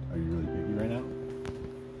mean, are you really picky right now?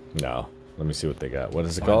 No. Let me see what they got. What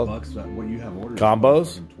is it $5. called? What you have ordered? Combos?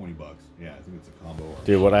 Is fucking $20. Yeah, I think it's a combo.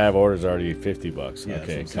 Dude, what I have ordered is already $50. Yeah,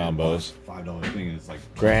 Okay, that's what I'm combos. saying. $5 thing, and it's like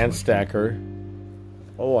Grand Stacker.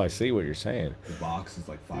 Oh, I see what you're saying. The box is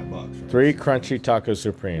like $5, right? 3 crunchy taco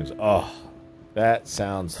supremes. Oh, That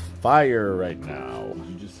sounds fire right now. Did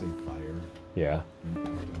you just say fire? Yeah.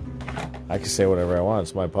 I can say whatever I want.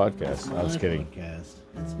 It's my podcast. I was kidding. Podcast.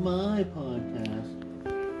 It's my podcast.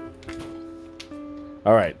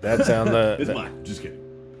 All right. That's on the... It's mine. Just kidding.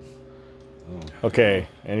 Okay.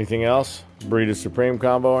 Anything else? Burrito Supreme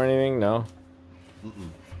combo or anything? No?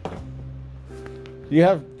 You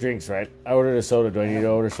have drinks, right? I ordered a soda. Do I need to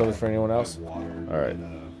order sodas for anyone else? Water. All right.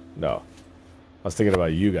 And, No. I was thinking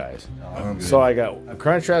about you guys. I'm good. So I got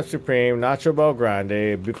Crunchwrap Supreme, Nacho Bel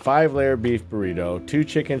Grande, 5-layer beef burrito, 2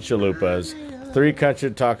 chicken chalupas, 3 country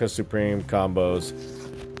taco supreme combos,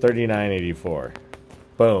 $39.84.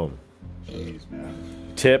 Boom. jeez, man.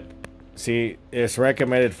 Tip. See, it's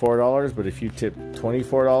recommended $4, but if you tip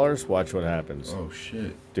 $24, watch what happens. Oh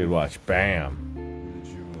shit! Dude, watch. Bam.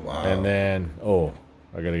 Wow. And then,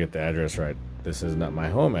 I gotta get the address right. This is not my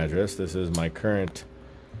home address. This is my current.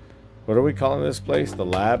 What are we calling this place? The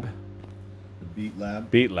lab? The Beat Lab.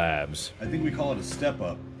 Beat Labs. I think we call it a step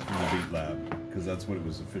up from the Beat Lab because that's what it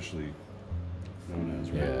was officially known as,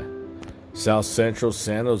 right? Yeah. South Central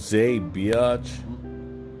San Jose, biatch.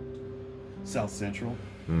 South Central,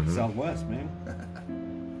 Southwest, man.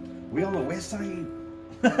 We on the west side.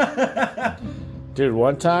 Dude,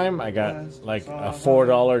 one time I got like a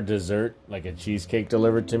 $4 dessert, like a cheesecake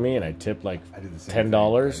delivered to me, and I tipped like I did the same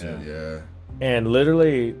 $10. thing. Yeah. And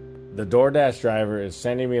literally, the DoorDash driver is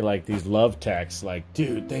sending me like these love texts, like,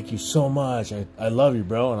 dude, thank you so much. I love you,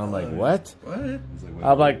 bro. And I'm like, what? What? It's like,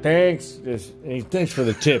 I'm like, thanks. Thanks for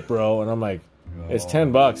the tip, bro. And I'm like, it's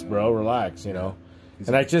 $10, bro. Relax, you know.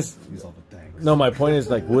 And I just, he's all the thanks. no, my point is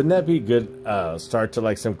like, wouldn't that be good start to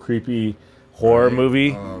like some creepy horror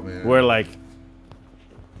movie Oh, man. where like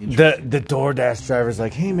the DoorDash driver's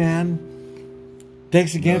like, hey man,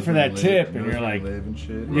 thanks again for that tip, and you're like, live and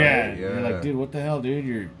shit. yeah, Right, you're like, dude, what the hell,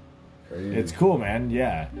 dude? Crazy. It's cool, man.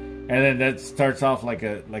 Yeah, and then that starts off like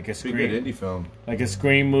a Pretty good scream, indie film. like a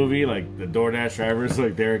Scream movie, like the DoorDash driver's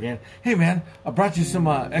like there again. Hey man, I brought you some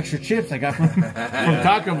extra chips I got from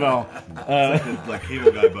Taco Bell. like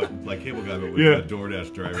cable guy, but with Yeah. a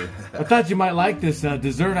DoorDash driver. I thought you might like this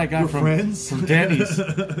dessert I got from friends? from Denny's.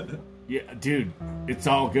 Yeah, dude, it's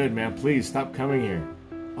all good, man. Please stop coming here.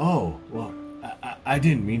 Oh, well, I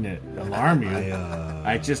didn't mean to alarm you.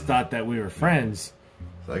 I just thought that we were friends.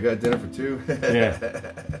 So I got dinner for 2.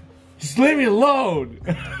 Yeah. Just leave me alone.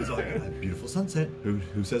 He's like, beautiful sunset. Who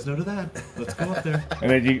says no to that? Let's go up there.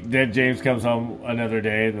 And then James comes home another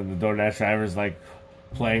day, and then the DoorDash driver's like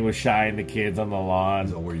playing with Shy and the kids on the lawn.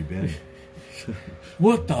 So where you been?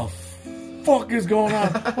 What the fuck is going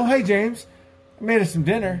on? Oh, hey, James. I made us some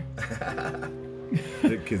dinner.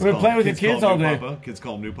 We've been playing with the kids all day. Papa. Kids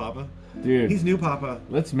call him New Papa. Dude, He's New Papa.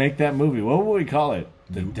 let's make that movie. What would we call it?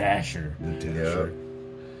 The Dasher. The Dasher.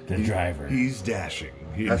 The Driver. He's dashing.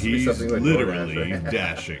 Has to be He's something like literally DoorDash, right?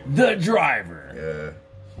 dashing. The Driver.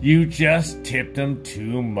 Yeah. You just tipped him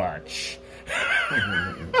too much.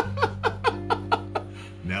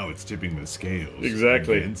 Now it's tipping the scales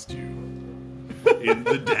Exactly. against you. In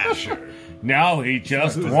the Dasher. Now he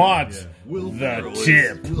just wants Will the Ferrell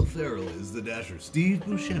tip. Will Ferrell is the Dasher. Steve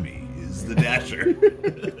Buscemi is the Dasher.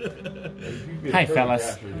 Hi,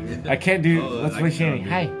 fellas. I can't do. Oh, Let's I wish can't any. do-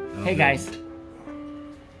 Hi. I'll Hey, do- guys.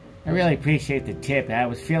 I really appreciate the tip. I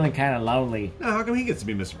was feeling kind of lonely. Now, how come he gets to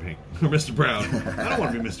be Mr. Pink or Mr. Brown? I don't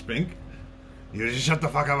want to be Mr. Pink. You just shut the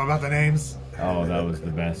fuck up about the names. Oh, that was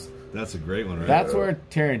the best. That's a great one, right? That's where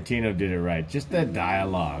Tarantino did it right. Just the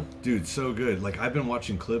dialogue. Dude, so good. Like, I've been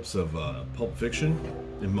watching clips of Pulp Fiction,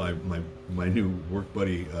 and my new work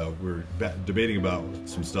buddy, we're debating about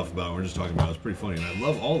some stuff about it. We're just talking about it. It's pretty funny, and I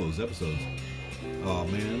love all those episodes. Oh,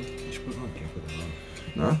 man. You should put it on. Can't put that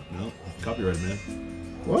on. No? No. Copyrighted, man.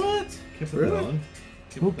 What? Can't put Really? that on.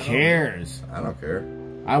 Can't Who put that on. cares? I don't care.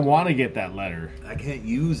 I want to get that letter. I can't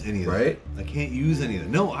use any of that. Right? I can't use any of that.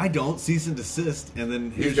 No, I don't. Cease and desist, and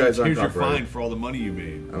then These here's guys your aren't fine copyrighted. for all the money you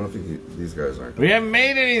made. I don't think these guys aren't. We haven't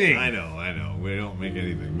made anything. I know. We don't make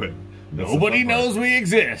anything, but that's the Nobody fun part. knows we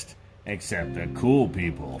exist except the cool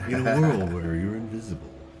people. In a world where you're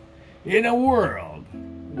invisible. In a world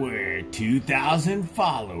where 2,000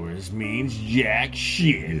 followers means jack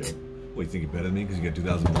shit. What, you think you're better than me because you got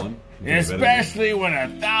 2001? Especially when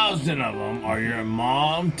 1,000 of them are your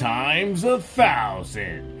mom times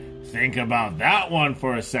 1,000. Think about that one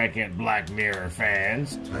for a second, Black Mirror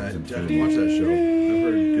fans. I haven't watched that show. I've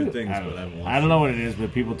heard good things, I but I haven't watched I don't know what it is,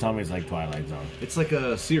 but people tell me it's like Twilight Zone. it. It's like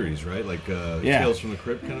a series, right? Like Yeah. Tales from the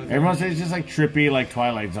Crypt kind of thing? Everyone says it's just like trippy, like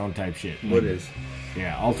Twilight Zone type shit. What is?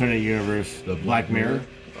 Yeah, alternate universe, The Black Mirror.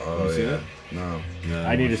 Oh, you seen yeah. it? No. No,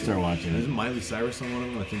 I need to watched start it. watching Isn't it. Miley Cyrus on one of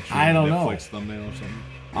them? I think she I don't know. Netflix thumbnail or something.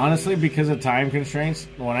 Honestly, because of time constraints,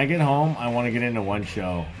 when I get home, I want to get into one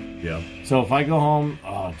show. Yeah. So if I go home,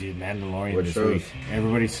 oh, dude, Mandalorian What this shows? week.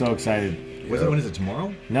 Everybody's so excited. When is it,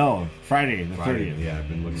 tomorrow? No, Friday, the Friday. 30th. Yeah, I've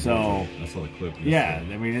been looking So, forward to it. I saw the clip. Yeah,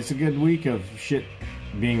 I mean, it's a good week of shit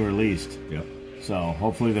being released. Yep. So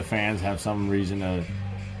hopefully the fans have some reason to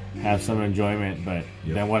have some enjoyment, but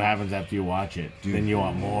Yep. then what happens after you watch it? Dude, Then you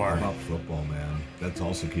want more. How about football, man? That's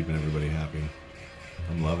also keeping everybody happy.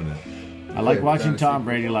 I'm loving it. I like Yeah, watching fantasy. Tom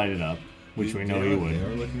Brady light it up, which we know they he are, would. They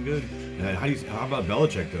are looking good. And how about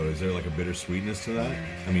Belichick, though? Is there like a bittersweetness to that?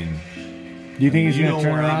 I mean, Do you think he's you going know to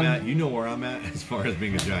turn where around? I'm at. You know where I'm at as far as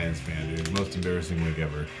being a Giants fan, dude. Most embarrassing week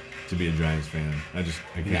ever to be a Giants fan. I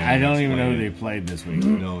can't. I don't even know who explain they it. played this week.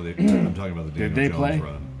 No, I'm talking about the Daniel Did they Jones play?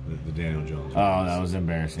 run. The Daniel Jones. Oh, run. that was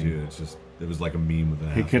embarrassing. Dude, it was like a meme with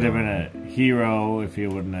a He half could have an been hour. a hero if he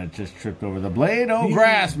wouldn't have just tripped over the blade. Oh, He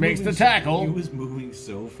grass was makes the moving tackle. He was moving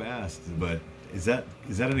so fast, but is that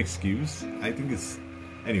an excuse? I think it's.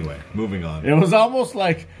 Anyway, moving on. It was almost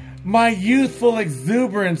like my youthful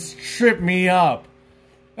exuberance tripped me up.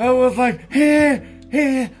 I was like,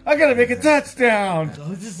 hey, I gotta make a touchdown. Oh,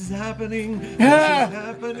 this is happening. This is Ah,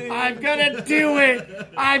 happening. I'm gonna do it.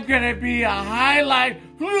 I'm gonna be a highlight.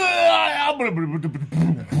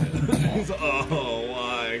 Oh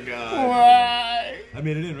my god! Why? I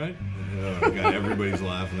made it in, right? Oh god, everybody's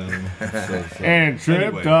laughing at him. So, And tripped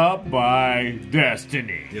Anyway. up by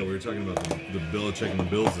destiny. Yeah, we were talking about the Belichick and the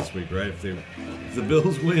Bills this week, right? If the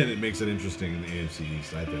Bills win, it makes it interesting in the AFC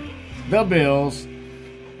East. I think. The Bills.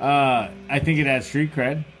 I think it adds street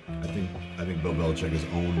cred. I think Bill Belichick has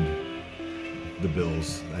owned the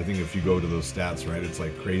Bills. I think if you go to those stats, right, it's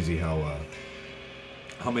like crazy how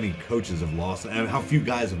many coaches have lost and how few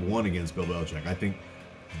guys have won against Bill Belichick. I think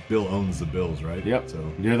Bill owns the Bills, right? Yep.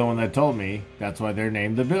 So You're the one that told me that's why they're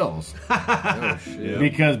named the Bills. Oh shit. Yeah.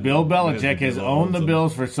 Because Bill Belichick Because has Bill owned owns the them.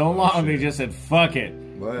 Bills for so long, they just said, fuck it.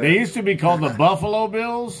 What? They used to be called the Buffalo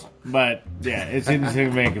Bills, but yeah, it's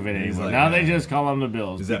insignificant anymore. like, now they just call them the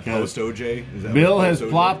Bills. is that because post OJ? Is that Bill post has OJ?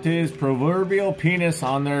 plopped his proverbial penis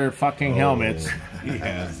on their fucking helmets, He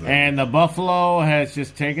has. Though. and the Buffalo has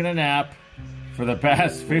just taken a nap for the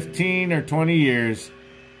past 15 or 20 years.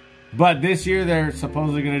 But this year they're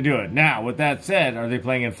supposedly going to do it. Now, with that said, are they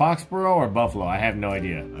playing in Foxborough or Buffalo? I have no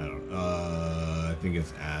idea. I don't. I think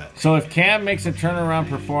it's at. So if Cam makes a turnaround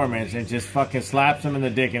performance and just fucking slaps him in the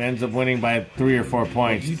dick and ends up winning by 3 or 4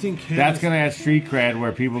 points, Do you think Cam that's is- going to add street cred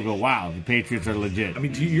where people go, wow, the Patriots are legit. I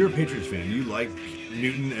mean, you're a Patriots fan. Do you like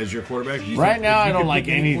Newton as your quarterback? Do you Right think now, if you I don't could like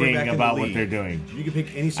pick any anything quarterback in the about what league, they're doing. You can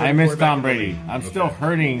pick any. I certain miss quarterback Tom in the Brady. league. I'm Okay. still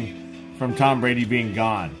hurting from Tom Brady being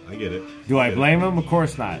gone. I get it. Do I get it. blame him? Of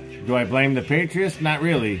course not. Do I blame the Patriots? Not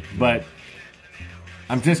really. But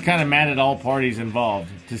I'm just kind of mad at all parties involved.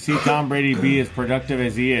 To see Tom Brady be as productive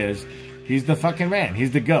as he is, he's the fucking man.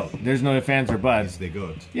 He's the GOAT. There's no ifs, ands, or buts. They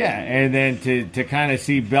go. Yeah, and then to kind of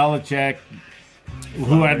see Belichick, who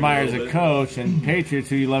Floundering admires a a little bit. coach, and Patriots,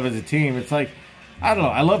 who you love as a team, it's like, I don't know.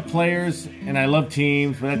 I love players and I love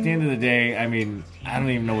teams, but at the end of the day, I mean, I don't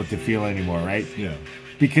even know what to feel anymore, right? Yeah.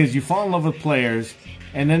 Because you fall in love with players,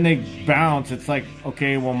 and then they bounce. It's like,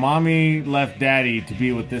 okay, well, mommy left daddy to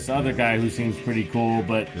be with this other guy who seems pretty cool,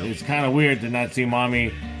 but it's kind of weird to not see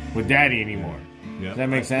mommy with daddy anymore. Yeah. Does that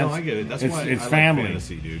make sense? No, I get it. That's It's- why it's I family. like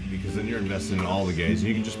fantasy, dude. Because then you're invested in all the guys, and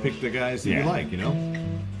you can just pick the guys that Yeah. you like. You know.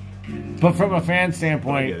 But from a fan I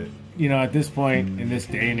standpoint, get it. you know, at this point in this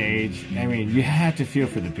day and age, I mean, you have to feel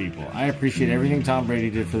for the people. I appreciate everything Tom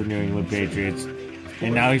Brady did for the New England Patriots,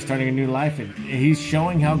 and now he's starting a new life, and he's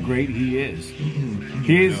showing how great he is.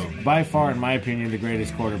 He is, by far, in my opinion, the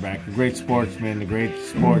greatest quarterback, the great sportsman, the great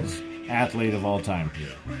sports athlete of all time.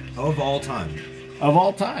 Of all time. Of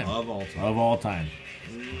all time. Of all time. Of all time.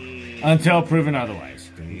 Until proven otherwise.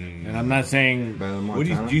 And I'm not saying... Better than What do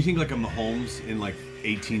Montana? you think like a Mahomes in like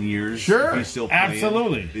 18 years? Sure, if he's still playing,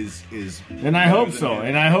 absolutely. Is And I better hope than so. him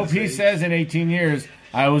And I hope at he this age? says in 18 years,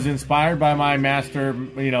 I was inspired by my master,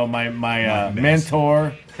 you know, my master.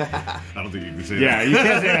 mentor. I don't think you can say Yeah, that. you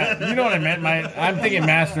can't say that. You know what I meant. I'm thinking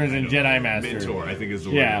masters and Jedi master. Mentor, I think is the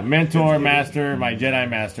word. Yeah, mentor, master, my Jedi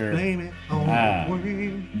master, Blame it on Ah. the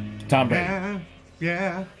wind. Tom Brady. Yeah,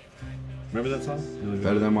 yeah. Remember that song?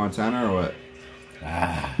 Better than Montana or what?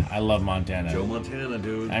 I love Montana. Joe Montana,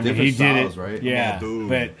 dude. I mean, Different he did styles, it, right? Yeah, Oh, dude.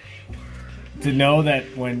 but to know that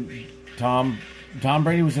when Tom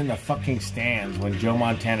Brady was in the fucking stands when Joe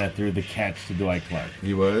Montana threw the catch to Dwight Clark.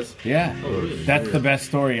 He was? Yeah, that's the best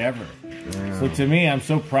story ever. Damn. So to me, I'm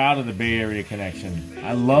so proud of the Bay Area connection.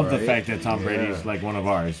 I love the Right? fact that Tom Brady's Yeah. like one of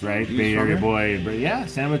ours, right? He's Bay from Area there? boy. But yeah,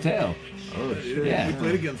 San Mateo. Oh, shit. Yeah. We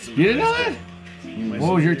played against him. You didn't know that?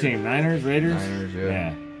 What was your team? Niners, Raiders? Niners,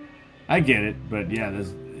 yeah. I get it, but yeah,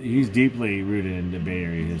 he's deeply rooted in the Bay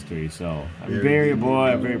Area history. So I'm a Bay Area boy.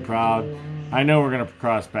 I'm very proud. I know we're gonna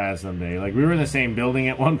cross paths someday. Like we were in the same building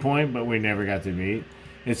at one point, but we never got to meet.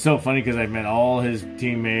 It's so funny because I've met all his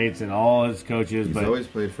teammates and all his coaches. He's but always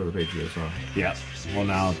played for the Patriots, huh? yeah, well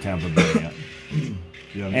now Tampa Bay.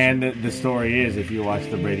 Yeah. And the story is, if you watch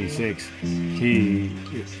the Brady Six, he,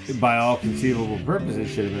 by all conceivable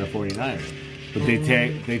purposes, should have been a 49er. But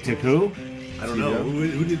they took who? I don't know.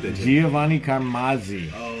 Who did they take? Giovanni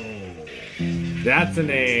Carmazzi. Oh. That's a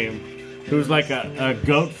name. Who's like a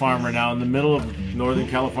goat farmer now in the middle of Northern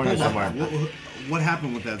California somewhere. What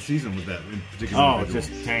happened with that season with that in particular? Oh, individual?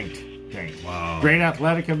 just tanked. Wow. Great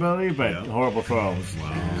athletic ability, but Yeah. horrible throws.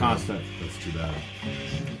 Wow. Constant. That's too bad.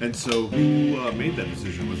 And so, who made that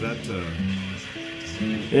decision? Was that?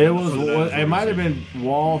 It was. So that It might have been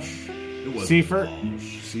Walsh. It was Seifert?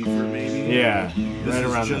 Seifert, maybe. Yeah, This right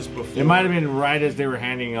is around just there. before- It might have been right as they were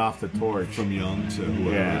handing off the torch. From Young to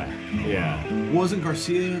whoever. Yeah. Wasn't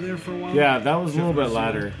Garcia there for a while? Yeah, that was a little bit Garcia?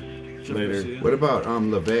 later. Garcia? What about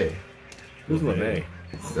LeVay? Who's LeVay?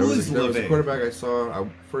 There was is there was a LeVay? quarterback I saw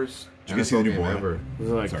first Did you guys see the NFL new game boy? ever. Was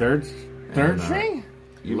it like Sorry. third And, string?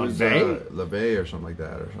 He was LeVay? LeVay or something like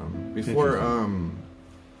that or something. Before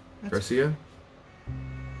Garcia?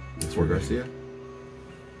 Before Garcia?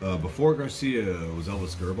 Before Garcia was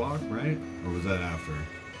Elvis Gerbach, right? Or was that after?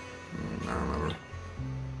 I don't remember.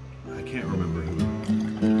 I can't remember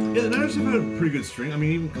who. Yeah, the Niners have had a pretty good string. I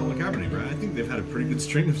mean, even Colin Kaepernick, right? I think they've had a pretty good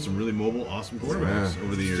string of some really mobile, awesome quarterbacks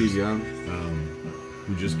over the years. Steve Young.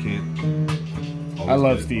 Who just can't. I love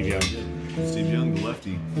always Steve get it. Young. Steve Young, the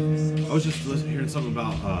lefty. I was just hearing something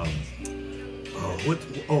about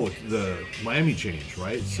the Miami change,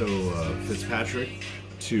 right? So Fitzpatrick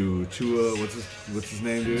to Tua, what's his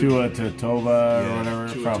name, dude? Tua Tova Yeah, or whatever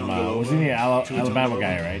Tua from Tagovailoa. was he the Tua Alabama Tagovailoa.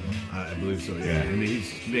 guy, right? I believe so. Yeah, and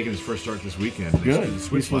he's making his first start this weekend. Good. He He's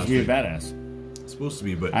switched supposed to be a last badass. week. Supposed to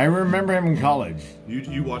be, but I remember him in college.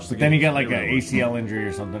 you watched the But then he game. got like an Everyone watched it. ACL injury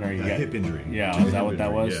or something, or he A got hip injury. Yeah, is that what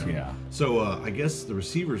that Hip was? injury, Yeah. So I guess the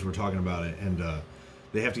receivers were talking about it, and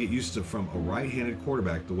they have to get used to from a right-handed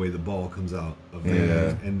quarterback the way the ball comes out of their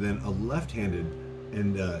hands, and then a left-handed,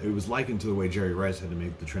 and it was likened to the way Jerry Rice had to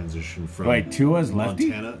make the transition from Wait, Tua's lefty?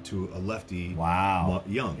 Montana to a lefty. Wow.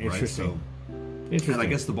 Young, right? Interesting. So, Interesting. and I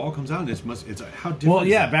guess the ball comes out, and it's how different. Well, is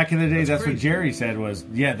yeah, that? back in the day, that's what crazy. Jerry said was,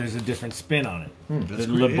 there's a different spin on it. That's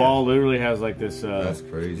The great, ball literally has like this. That's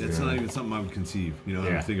crazy. It's man. not even something I would conceive. You know, I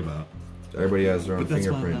Yeah. would think about. Everybody has their own But that's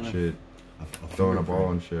why fingerprint I'm not shit. Throwing a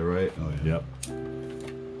ball and shit, right? Oh yeah. Yep.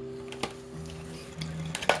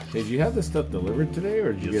 Did you have this stuff delivered today,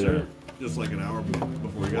 or did you Yes, get sir. Just like an hour before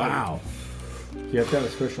we got Wow. Do you have to have a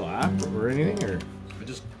special app or anything, or it. I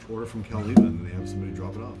just order from Caliva and they have somebody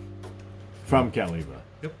drop it off. from Caliva?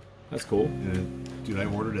 Yep. That's cool. And dude, I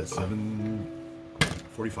ordered at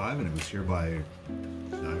 7:45 and it was here by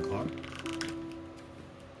 9:00.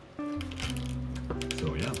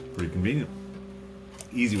 So yeah, pretty convenient.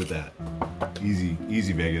 Easy with that. Easy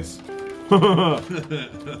Vegas.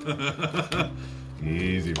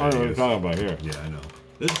 Easy I don't know what you're Vegas. talking about here. Yeah, I know.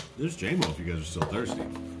 There's J-Mo if you guys are still thirsty.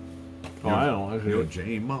 Oh, I don't. You know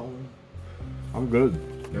J-Mo. I'm good.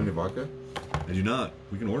 You have any vodka? I do not.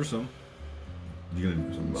 We can order some. You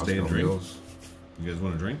gonna Some stay and Moscow drink? Mules. You guys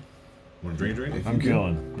want to drink? Want to drink? I'm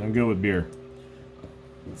killing. I'm good with beer.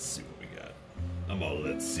 Let's see what we got.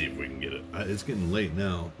 Let's see if we can get it. It's getting late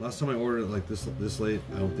now. Last time I ordered it like this late,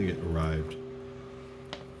 I don't think it arrived.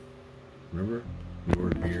 Remember? We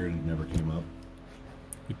ordered beer and it never came up. What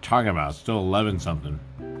are you talking about? It's still 11 something.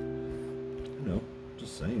 I know.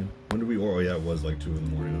 Just saying. When did we order? Oh yeah, it was like 2 in the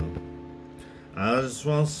morning. I just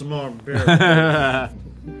want some more beer. That's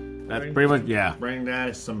pretty much, yeah. Bring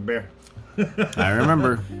Daddy some beer. I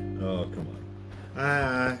remember. Oh, come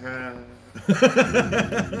on.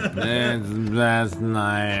 That's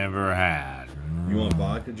I ever had. You want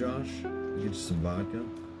vodka, Josh? Get you some vodka?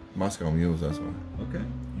 Moscow Mules, that's why. Okay.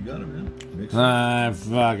 You got it, man. Mix it. I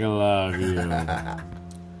fucking love you.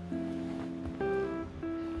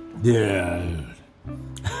 Dude.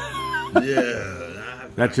 Yeah.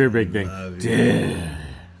 That's your big thing. Dude.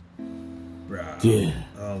 Dude.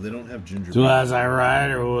 Oh, they don't have ginger. Was I right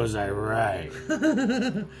or was I right?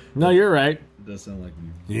 No, you're right. It does sound like me.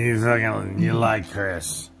 You like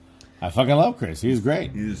Chris. I fucking love Chris. He was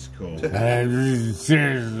great. He is cold. And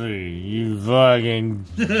seriously, you fucking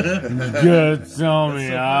just told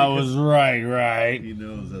me I was right? He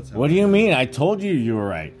knows that's how. What do you mean? I told you were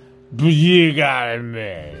right. But you gotta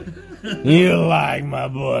admit, you like my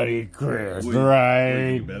buddy Chris, Wait,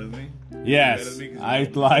 right? You better than me? Yes, better than me 'cause you I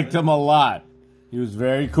know liked him a lot. He was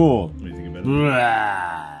very cool. What do you think better than me?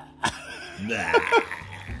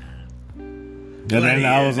 Blah. And then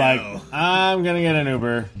I was like, now. I'm gonna get an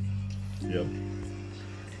Uber. Yep.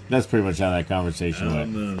 That's pretty much how that conversation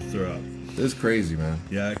I'm went. gonna throw up. This is crazy, man.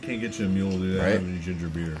 Yeah, I can't get you a mule, dude. I Right? don't have any ginger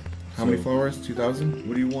beer. How many followers? 2,000?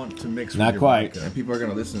 What do you want to mix? Not with your quite. vodka? And people are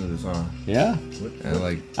gonna listen to this, huh? Yeah. And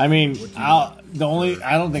like, I mean, What do you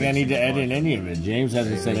I don't think I need to mixing edit vodka? any of it. James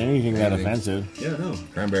hasn't said anything that Anything. offensive. Yeah, no.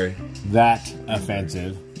 cranberry. That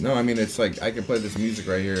offensive. No, I mean it's like I can play this music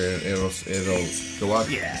right here and it'll go up.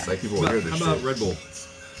 Yeah. It's like people will hear this How about shit. Red Bull?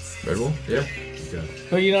 Red Bull? Yeah. Okay.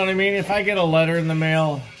 But you know what I mean? If I get a letter in the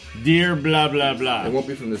mail, dear blah blah It blah. won't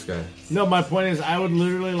be from this guy. No, my point is, I would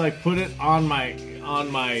literally like put it on my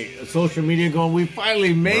social media, going, "We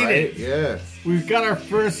finally made Right? it. Yeah. We've got our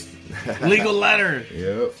first legal letter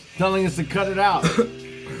Yep. telling us to cut it out."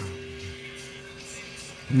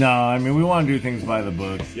 No, I mean we want to do things by the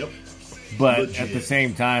book, Yep. but Legit. at the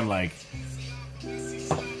same time, like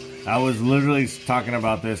I was literally talking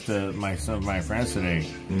about this to some of my friends today.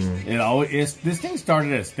 It always this thing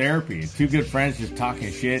started as therapy. Two good friends just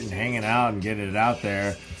talking shit and hanging out and getting it out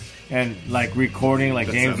there, and like recording like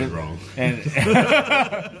That James sounded wrong. and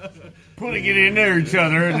putting it into each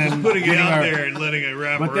other and then Putting it getting out our- there and letting it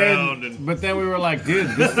wrap But around. then, And but then we were like, dude,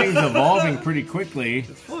 this thing's evolving pretty quickly.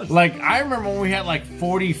 Like, I remember when we had like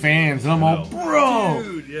 40 fans, and I'm all, bro,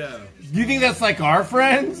 Dude, yeah. do you think that's like our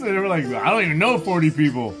friends? And they were like, I don't even know 40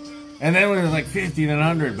 people. And then it was like 50, then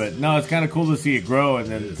 100. But no, it's kind of cool to see it grow and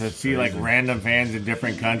then to see like random fans in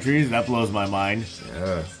different countries. That blows my mind.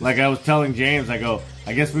 Yeah. Like I was telling James, I go,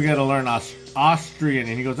 I guess we got to learn Austrian.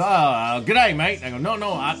 And he goes, oh, good day, mate. I go, no,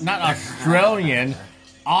 not Australian,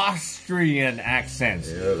 Austrian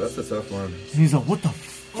accents. Yeah, that's a tough one. And he's like, what the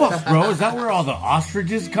fuck, bro? Is that where all the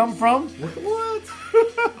ostriches come from? What?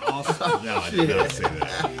 awesome. No, I did not say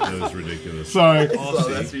that. That was ridiculous. Sorry. Oh,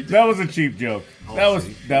 that's ridiculous. That was a cheap joke.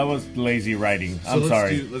 That was lazy writing. I'm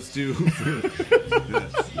sorry. Let's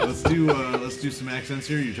do some accents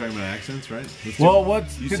here. You're talking about accents, right? Let's do- Well,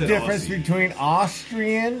 what's you the said difference Aussie. between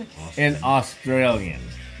Austrian and Australian?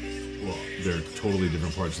 Well, they're totally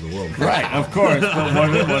different parts of the world. Right, of course.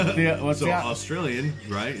 But what's So the Australian,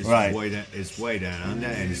 right? Is Right. It's way down under,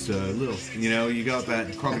 and it's a little. You know, you got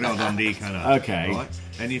that Crocodile Dundee kind of. Okay. Right?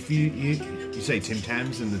 And if you say Tim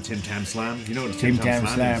Tams and the Tim Tam Slam, you know what a Tim Tam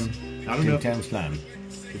Slam? is? I don't know. Tim Tam Slam.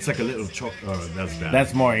 It's like a little chocolate. Oh, that's bad.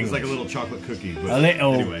 That's more It's like a English. little chocolate cookie. But A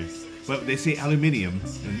little- anyway, but they say aluminium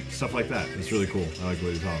and stuff like that. It's really cool. I like the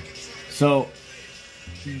way they talk. So,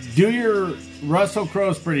 do your Russell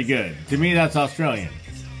Crowe's pretty good. To me, that's Australian.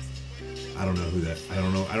 I don't know who that. I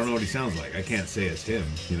don't know. I don't know what he sounds like. I can't say it's him.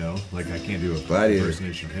 You know, like I can't do a Gladiator.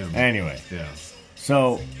 impersonation of him. Anyway, Yeah,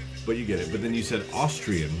 so but you get it. But then you said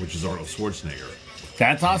Austrian, which is Arnold Schwarzenegger.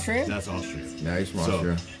 that's Austrian? That's Austrian. Yeah, he's from So,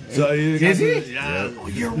 Austria. Is he? Yeah. Oh,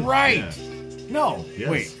 you're right. Yeah. No, Yes.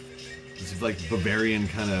 wait. It's like Bavarian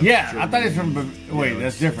kind of. Yeah, I thought it's from. Wait,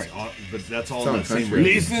 that's different. But that's all Some in the same country.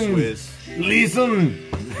 region. Listen. Swiss.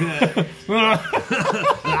 Listen.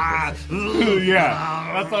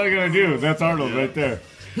 Yeah, that's all you're gonna do. That's Arnold right there.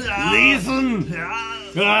 Listen.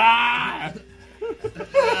 Ah!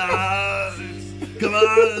 Come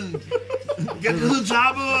on, get to the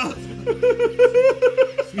chopper.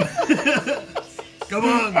 Come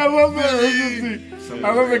on, I love that urgency.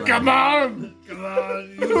 I love it. Come on. come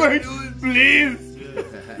on. Like, please.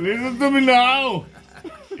 Listen to me now.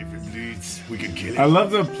 If it bleeds, we can kill it. I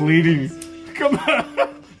love the pleading. Come on.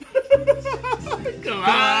 Come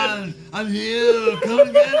on. I'm here. Come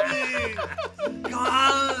and get me. Come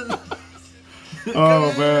on.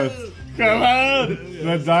 Oh, man. Come on.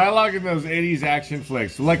 The dialogue in those 80s action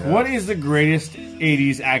flicks. Like, what is the greatest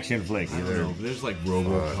 80s action flick? I don't know, but there's like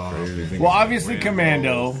RoboCop. crazy. I think Well, it's like obviously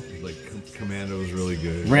Commando. Like Commando is really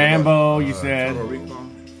good. Rambo, you said. Total Recall.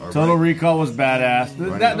 Or Total Recall was badass.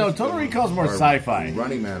 Running No, Man. Total Recall is more Or sci-fi.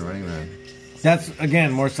 Running Man. That's,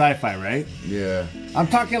 again, more sci-fi, right? Yeah. I'm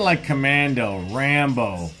talking like Commando,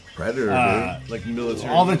 Rambo, Predator, Like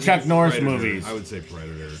military. all the movies. Chuck Norris Predator. movies. I would say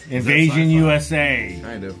Predator. Is that Invasion sci-fi? USA, dude.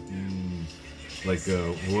 Kind of. Like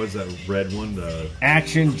what was that red one? The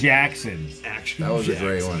Action Jackson. Action. That was a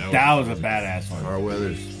great Jackson. one. That was a badass one. Carl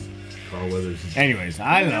Weathers. Carl Weathers. Anyways,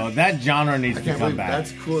 I don't know. That genre needs I to can't come believe back.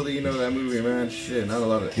 that's cool that you know that movie, man. Shit, not a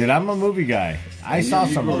lot of. Dude, I'm a movie guy. I saw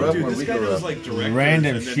you some grew of up it. when Dude, we this guy grew knows up. like directors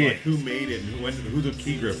Random and then, shit. Like, who made it and who the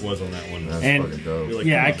key grip was on that one. That's And- fucking dope. You're like,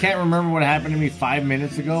 Yeah, come I on, can't man. remember what happened to me 5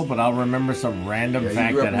 minutes ago, but I'll remember some random Yeah, you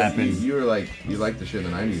fact grew that up with- happened. You were like, you liked the shit in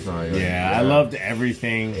the 90s, huh? You're like, Yeah, I loved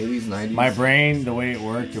everything. 80s, 90s. My brain, the way it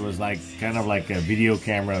worked, it was like kind of like a video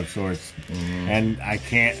camera of sorts, and I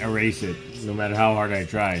can't erase it no matter how hard I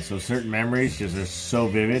try. So certain memories just are so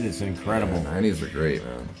vivid, it's incredible. Yeah, 90s are great,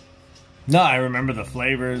 man. No, I remember the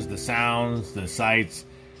flavors, the sounds, the sights.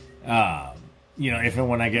 You know, if and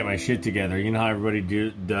when I get my shit together, you know how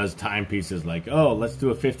everybody does timepieces like, oh, let's do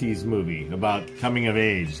a 50s movie about coming of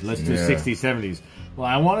age. Let's do 60s, 70s. Well,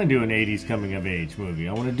 I want to do an 80s coming of age movie.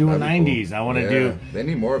 I want to do a 90s. Cool. I want to do... They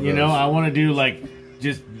need more of You those. know, I want to do, like,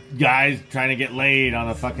 just guys trying to get laid on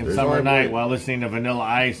a fucking summer night while listening to Vanilla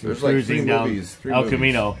Ice and cruising down El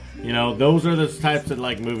Camino. You know, those are the types of,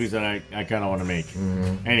 like, movies that I kind of want to make.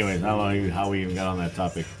 Mm-hmm. Anyways, I don't know how we even got on that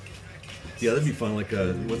topic. Yeah, that'd be fun. Like,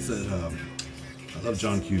 what's that? I love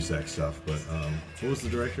John Cusack stuff, but what was the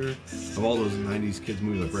director of all those 90s kids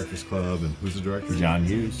movies like Breakfast Club, and who's the director? John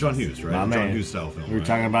Hughes. John Hughes, right? John Hughes style film. We were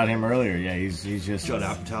talking about him earlier. Yeah, he's just... Judd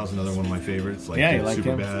Apatow's another one of my favorites. Like, yeah, you like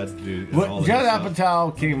super him? bad, dude. Well, Judd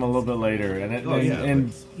Apatow came a little bit later,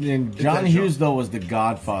 and John Hughes though was the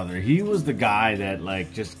Godfather. He was the guy that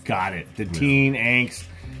like just got it, the teen angst.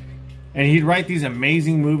 And he'd write these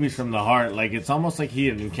amazing movies from the heart. Like, it's almost like he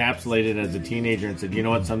had encapsulated as a teenager and said, you know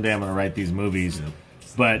what, someday I'm going to write these movies. Yeah.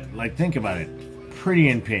 But, like, think about it. Pretty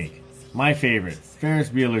in Pink. My favorite. Ferris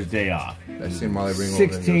Bueller's Day Off. I've seen Molly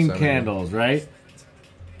Ringwald. 16 Candles, right?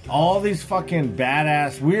 All these fucking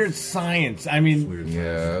badass, weird science. I mean,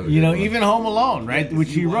 you know, even Home Alone, right?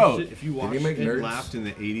 Which he wrote. If you watched it and laughed in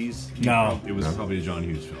the 80s, it was probably a John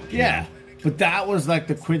Hughes film. Yeah. But that was like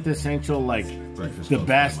the quintessential, like, the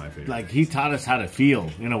best. Like, he taught us how to feel,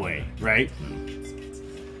 in a way, right?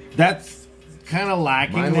 That's kind of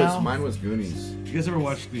lacking now. Mine was Goonies. You guys ever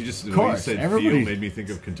watch? You just of course, you said feel made me think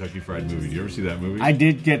of Kentucky Fried Movie. You ever see that movie? I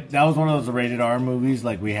did get that was one of those rated R movies.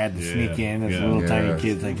 Like we had to sneak in as little tiny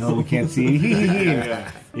kids. Like, oh, we can't see.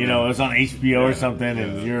 You know, it was on HBO or something,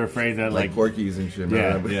 and you're afraid that like Porky's and shit.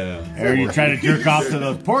 Or you try to jerk off to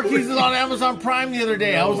those. Porky's is on Amazon Prime the other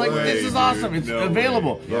day. I was like, this is awesome. It's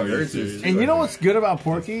available. And you know what's good about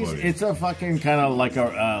Porky's? It's a fucking kind of like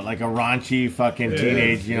a raunchy fucking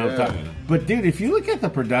teenage, you know. But dude, if you look at the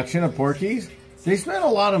production of Porky's, they spent a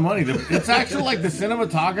lot of money. It's actually like the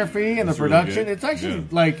cinematography and the production. Really it's actually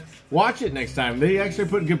like, watch it next time. They actually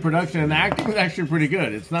put good production, and the acting is actually pretty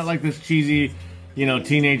good. It's not like this cheesy, you know,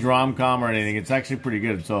 teenage rom-com or anything. It's actually pretty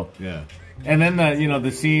good. So and then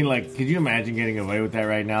the scene, like, could you imagine getting away with that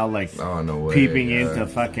right now? Like, no way, peeping into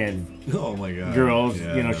fucking girls,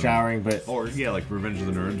 you know, showering, but or like Revenge of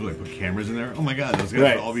the Nerds, like put cameras in there. Oh my god, those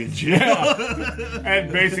guys will all be in jail.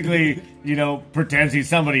 And basically, you know, pretends he's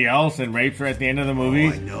somebody else and rapes her at the end of the movie.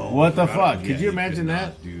 I know. What the fuck? Could you imagine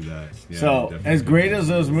that? Do that. Yeah, so as great as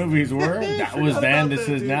those movies were, that was then. This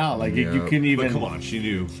is now. Like you couldn't even. But come on, she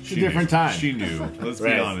knew. It's a different time. She knew. Let's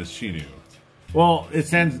be honest. She knew. Well, it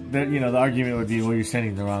sends that, you know, the argument would be, well, you're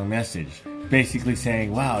sending the wrong message. Basically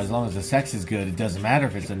saying, wow, as long as the sex is good, it doesn't matter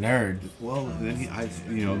if it's a nerd. Well,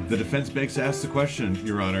 then the defense begs to ask the question,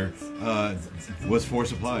 Your Honor, was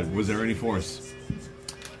force applied? Was there any force?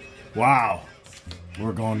 Wow.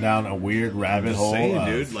 We're going down a weird rabbit hole. Saying,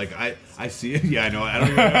 dude, like I see it. Yeah, I know.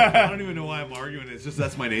 I don't even know why I'm arguing. It's just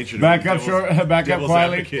that's my nature. Back up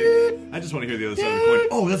quietly. I just want to hear the other side of the coin.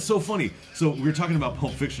 Oh, that's so funny. So we were talking about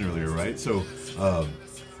Pulp Fiction earlier, right? So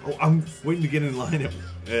I'm waiting to get in line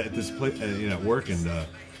at this place, at work, and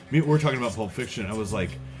we're talking about Pulp Fiction. I was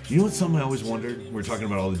like, you know what's something I always wondered? We're talking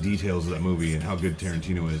about all the details of that movie and how good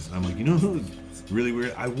Tarantino is. I'm like, you know who's really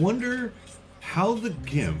weird? I wonder how the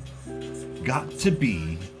Gimp got to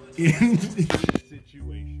be in this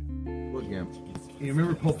situation. What Gimp? You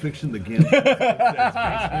remember Pulp Fiction, the Gimp?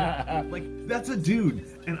 Like, that's a dude.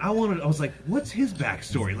 And I was like, what's his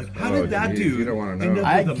backstory? Like, how did that dude? You don't want to know.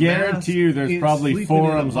 I guarantee you there's probably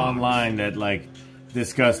forums online that, like,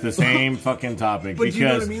 discuss the same fucking topic. But because, you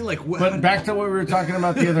know what I mean? Like, but back to what we were talking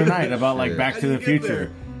about the other night, about, like, Back to the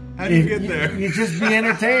Future. How do you get there? You just be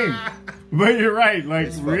entertained. But you're right. Like,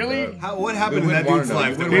 really? What happened in that dude's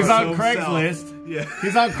life? He's on Craigslist. Yeah.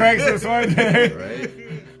 He's on Craigslist one day. Right?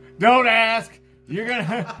 Don't ask. You're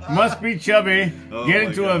gonna must be chubby. Get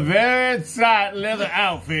into a very tight leather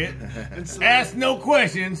outfit. Ask no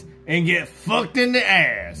questions and get fucked in the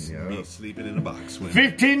ass. Me sleeping in a box.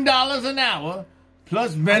 $15 an hour.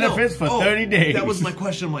 Plus benefits for 30 days. That was my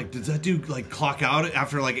question. I'm like, does that dude like clock out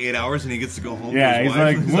after like 8 hours and he gets to go home? Yeah, to his he's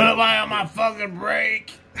wife? like, when am I on my fucking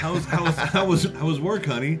break? How was work,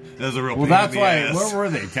 honey? That was a real. Well, that's why. Where were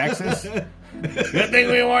they? Texas. Good thing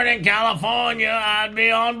we weren't in California. I'd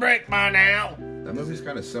be on break by now. That movie's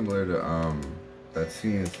kind of similar to that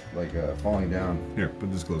scene is like falling down. Here,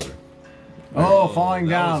 put this closer. Oh, falling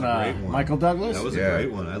down. Michael Douglas. That was a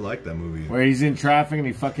great one. I like that movie. Where he's in traffic and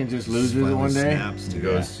he fucking just loses it one day. He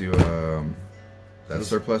goes to that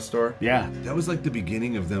surplus store. Yeah, that was like the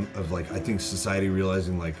beginning of them of like I think society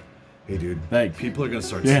realizing like Hey, dude. Like, People are gonna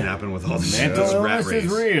start yeah. snapping with all this shit. Mental This rat illness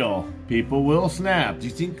is race. real. People will snap. Do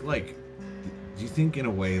you think in a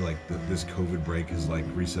way like this COVID break has like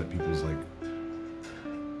reset people's like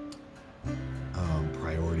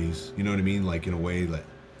priorities? You know what I mean? Like in a way that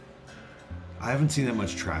I haven't seen that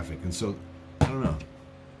much traffic, and so I don't know.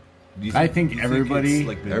 Do you I think it's, everybody-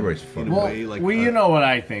 like been, Everybody's in fucking- a Well, way, like, you know what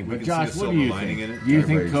I think. we But can see a Josh, what silver do you lining think? in it. Do you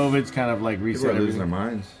think Everybody's- COVID's kind of like People reset are losing their everything?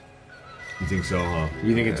 minds. You think so, huh?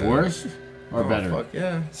 You think it's Yeah. worse or Oh, better? fuck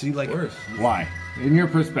yeah. See, like, Worse. Why? In your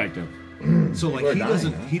perspective. so like People are he dying,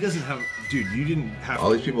 doesn't huh? he doesn't have, dude. You didn't have. All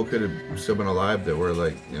these people could have still been alive that were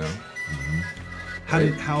like, you know.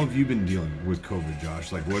 How have you been dealing with COVID,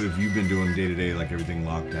 Josh? Like, what have you been doing day to day? Like everything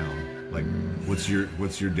locked down. Like, what's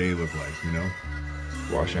your day look like? You know?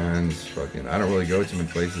 Wash hands, fucking. I don't really go to many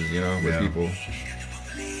places, you know, with Yeah. people.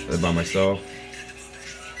 I live by myself.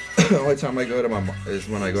 The only time I go to is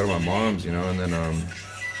when I go to my mom's, you know, and then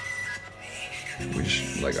we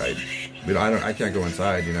just like I can't go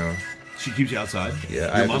inside, you know. She keeps you outside.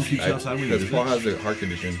 Yeah, Your mom keeps you outside when you because visit? Paul has a heart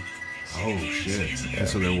condition. Oh shit! And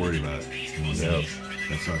so they're worried about it. Yep.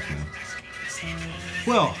 That sucks, man.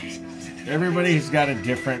 Well, Everybody's got a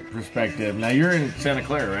different perspective. Now you're in Santa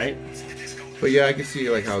Clara, right? But yeah, I can see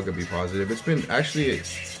like how it could be positive. It's been actually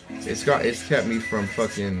it's kept me from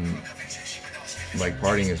fucking like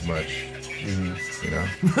partying as much. You know,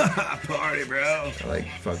 party, bro. like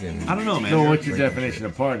fucking I don't know, man. So what's your drinking- definition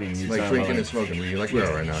of partying? You're like talking drinking and about, smoking weed, like we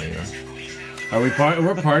are right now. You know, Are we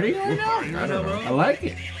we're partying right now? I don't know. I like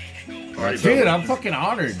it. All right, Dude, I'm fucking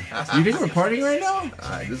honored. You think we're partying right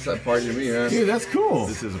now? this is a party to me, man. Dude, that's cool.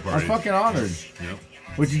 This is a party. I'm fucking honored. Yep.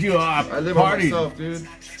 What'd you do? I live Party. by myself, dude.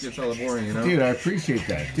 It gets hella boring, you know. Dude, I appreciate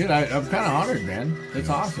that. Dude, I'm kind of honored, man. That's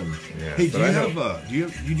awesome. Yeah, Hey, do but you I have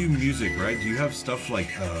you do music, right? Do you have stuff like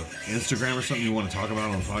Instagram or something you want to talk about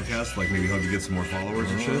on the podcast? Like maybe help you get some more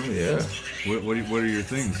followers and shit. Yeah. What are your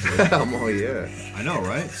things? I'm all yeah. I know,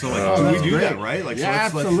 right? So like, Oh, do that's we do great. that, right? Like, Yeah,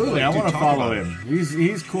 so let's, absolutely. Let's, I want to talk follow about him.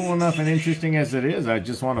 He's cool enough and interesting as it is. I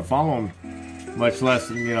just want to follow him. Much less,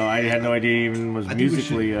 you know, I had no idea he even was I think we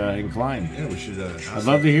musically inclined. Yeah, we should. I'd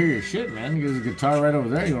love to hear your shit, man. There's a guitar right over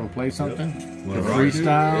there. You want to play something? Wanna The rock, freestyle.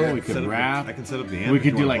 dude? Yeah. We could rap. I can set up the amp. We if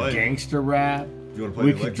could you do wanna like play. gangster rap. You want to play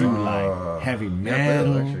We the could do electric? like heavy Yeah, play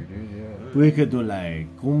metal. electric, dude. Yeah. We could do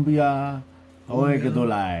like cumbia. Or we could do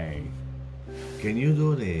like. Can you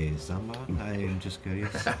do the samba? I am just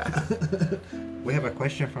curious. We have a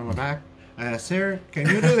question from the back. Sir, can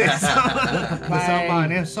you do this? The samba,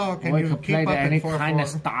 and if so, can We you could keep play up to in any 4/4? kind of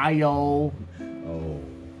style. Oh.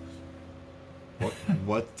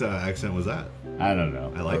 What accent was that? I don't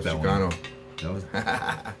know. I like that one. Chicano. That was.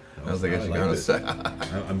 I was like a I liked Chicano it.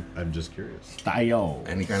 style. I'm just curious. Style.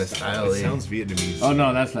 Any kind of style. It sounds Vietnamese. Oh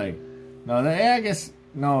no, that's like no. Yeah, I guess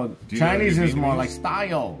no. Do you know how to Chinese do is more Vietnamese? like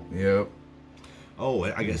style. Yep. Oh,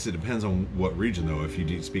 I guess it depends on what region though. If you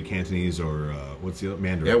do speak Cantonese or what's the other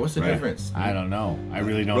Mandarin? Yeah. What's the right? difference? I don't know. I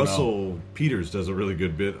really don't know. Russell Peters does a really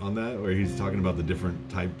good bit on that, where he's talking about the different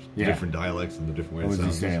types, Yeah. different dialects, and the different ways What it would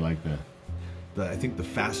you sounds. say? Like the I think the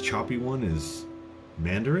fast, choppy one is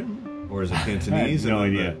Mandarin, or is it I have Cantonese? no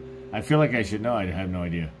and then idea. I feel like I should know. I have no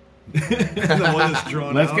idea. the one that's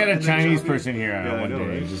drawn Let's out get a and then Chinese choppy? person here Yeah, I one know, day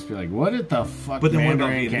right? and just be like, "What the fuck?" But then what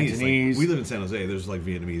about Mandarin, Vietnamese? Cantonese. Like, we live in San Jose. There's like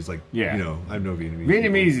Vietnamese, like Yeah. you know, I have no Vietnamese.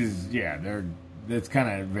 Vietnamese people. is it's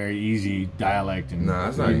kind of very easy dialect and No,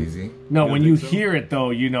 that's not easy. No, You when don't you think so? hear it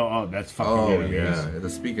though, you know, oh, that's fucking Oh Vietnamese. yeah. To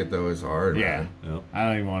speak it though is hard. Yeah. Man. No. I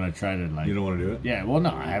don't even want to try to like. You don't want to do it? Yeah, well,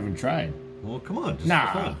 no, I haven't tried. Well, come on. Just Nah,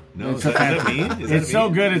 for fun. No, it's is that offensive. mean? Is that It's so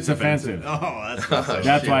mean? good, it's offensive. Oh, that's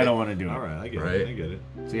That's why I don't want to do it. all right. I get Right. it. I get it.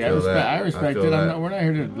 See, I Feel respect. that. I I respect feel it. that. We're not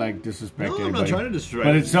here to like disrespect No, I'm anybody. not trying to disrespect.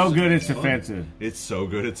 But it's so good, it's fun. offensive. It's so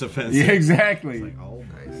good, it's offensive. Yeah, exactly. Like, oh,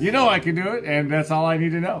 Nice. You know I can do it, and that's all I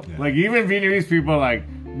need to know. Yeah. Like even Vietnamese people are like,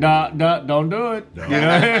 nah, don't do it. No. You know,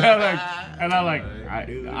 and I'm like,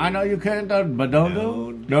 I know you can, but don't do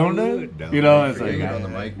it. Don't do it. You know, it's Forget like it on the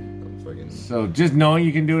mic. I'm fucking. so. Just knowing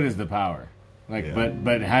you can do it is the power. Like, Yeah.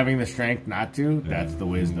 but having the strength not to, that's the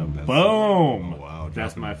wisdom. That's- Boom. Oh, wow.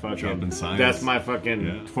 That's Dropping- my dropping fucking. science. That's my fucking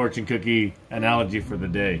Yeah. fortune cookie analogy for the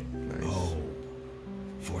day. Oh,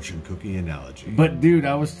 fortune cookie analogy. But dude,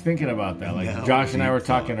 I was thinking about that. Like Now Josh and I deep were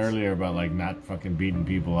talking thoughts. earlier about like not fucking beating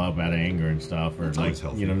people up out of anger and stuff, or That's like always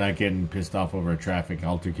healthy. not getting pissed off over a traffic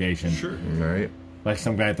altercation. Sure. All right. Like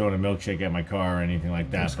some guy throwing a milkshake at my car or anything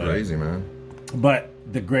like that. That's crazy, man. But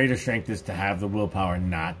the greater strength is to have the willpower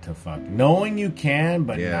not to fuck. Knowing you can,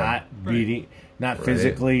 but Yeah. not beating. not Right.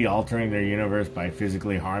 physically altering their universe by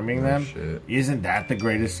phically harming them. shit. Isn't that the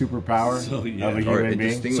greatest superpower So, yeah. of a Or human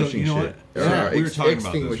being? extinguishing So, you know shit. what? Or, Yeah, we were talking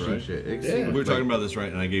about this, extinguishing right? shit. We Extinguish- were talking about this,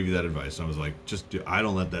 right? And I gave you that advice. I was like, I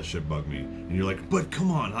don't let that shit bug me. And you're like, but come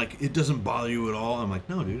on, like, it doesn't bother you at all. I'm like,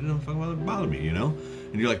 no, dude, it doesn't fucking bother me, you know?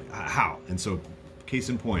 And you're like, how? And so, case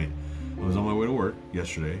in point, I was on my way to work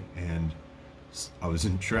yesterday, and I was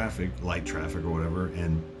in traffic, light traffic or whatever,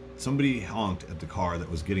 and somebody honked at the car that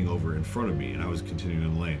was getting over in front of me, and I was continuing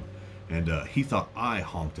in the lane. And he thought I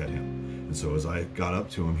honked at him. And so as I got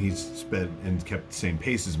up to him, he sped and kept the same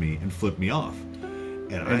pace as me and flipped me off.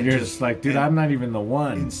 And you're just like, dude, I'm not even the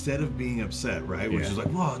one. Instead of being upset, right? Which Yeah. is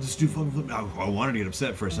like, wow, this dude fucking flipped me. I wanted to get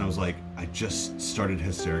upset first, and I was like, I just started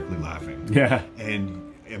hysterically laughing. Yeah.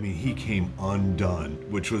 And, I mean, he came undone,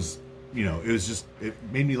 which was, you know, it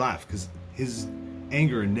made me laugh because his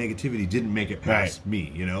anger and negativity didn't make it past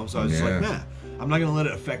me, you know? So I was just like, nah, I'm not gonna let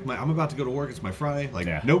it affect I'm about to go to work, it's my Friday.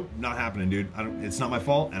 Like, nope, not happening, dude. It's not my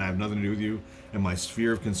fault, and I have nothing to do with you. And my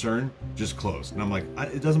sphere of concern just closed. And I'm like,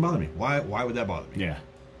 it doesn't bother me. Why would that bother me? Yeah.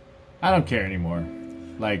 I don't care anymore.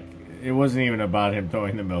 Like, it wasn't even about him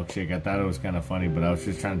throwing the milkshake. I thought it was kind of funny, but I was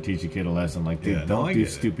just trying to teach a kid a lesson. Like, dude, don't do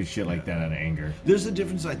stupid shit like that out of anger. There's a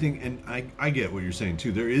difference, I think, and I get what you're saying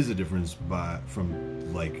too. There is a difference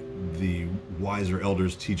from like the wiser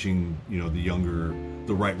elders teaching, you know, the younger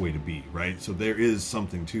the right way to be, right? So there is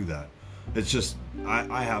something to that. It's just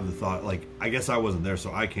I have the thought, like, I guess I wasn't there,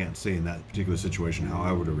 so I can't say in that particular situation how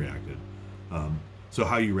I would have reacted. So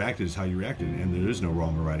how you reacted is how you reacted, and there is no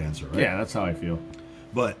wrong or right answer, right? Yeah, that's how I feel.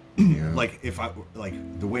 But like if I like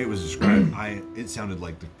the way it was described, it sounded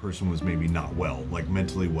like the person was maybe not well, like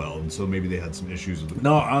mentally well, and so maybe they had some issues with it.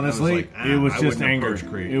 No, honestly, it was just anger.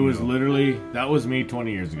 Crate, it was literally that was me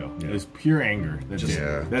 20 years ago. Yeah. It was pure anger.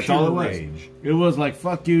 That's all it was. Rage. It was like,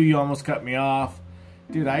 fuck you, you almost cut me off.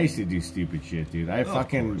 Dude, I used to do stupid shit, dude. I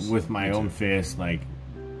fucking with my own fist, like,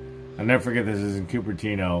 I'll never forget this. Is in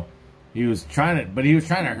Cupertino. He was trying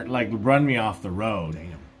to like run me off the road.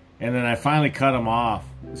 Damn. And then I finally cut him off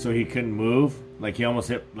so he couldn't move. Like, he almost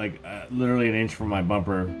hit like literally an inch from my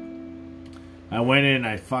bumper. I went in and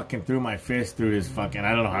I fucking threw my fist through his fucking,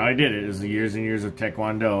 I don't know how I did it. It was the years and years of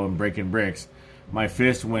Taekwondo and breaking bricks. My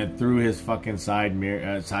fist went through his fucking side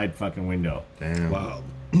fucking window. Damn. Wow.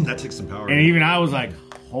 That takes some power. And even I was like,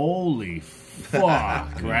 holy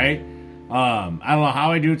fuck, right? I don't know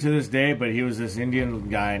how I do it to this day, but he was this Indian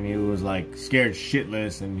guy, and he was like scared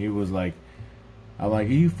shitless, and he was like, I'm like,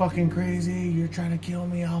 are you fucking crazy? You're trying to kill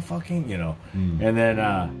me? I'll fucking, you know. And then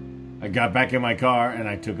I got back in my car, and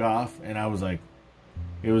I took off, and I was like,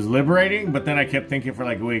 it was liberating, but then I kept thinking for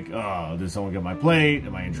like a week, oh, did someone get my plate?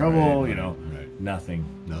 Am I in trouble? You know, nothing.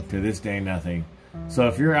 To this day, nothing. So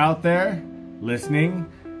if you're out there listening,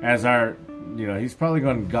 as our, you know, he's probably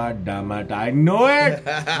going, God damn it, I knew it!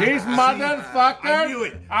 This motherfucker! I knew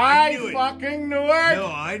it! I fucking knew it! No,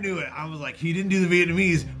 I knew it. I was like, he didn't do the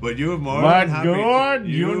Vietnamese, but you were more But than happy.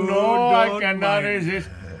 dude, you know I cannot resist.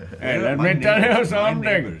 Hey, let me tell you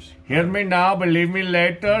something. Hear me now, believe me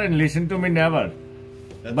later, and listen to me never.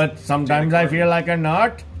 But sometimes I feel like a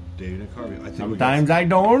nut. Dana Carvey. Sometimes I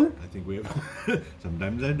don't. I think we have.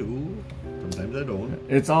 Sometimes I do. Sometimes I don't.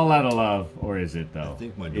 It's all out of love, or is it though? I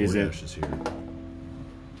think my is DoorDash is here.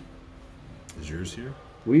 Is yours here?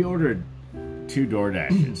 We ordered 2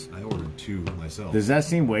 DoorDashes. I ordered 2 myself. Does that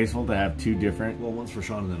seem wasteful to have 2 different? Well, one's for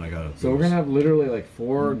Sean, and then I got it. So we're gonna have literally like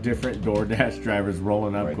 4 different DoorDash drivers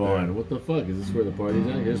rolling up, going, "What the fuck? Is this where the party's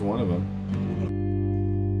at?" Here's one of them.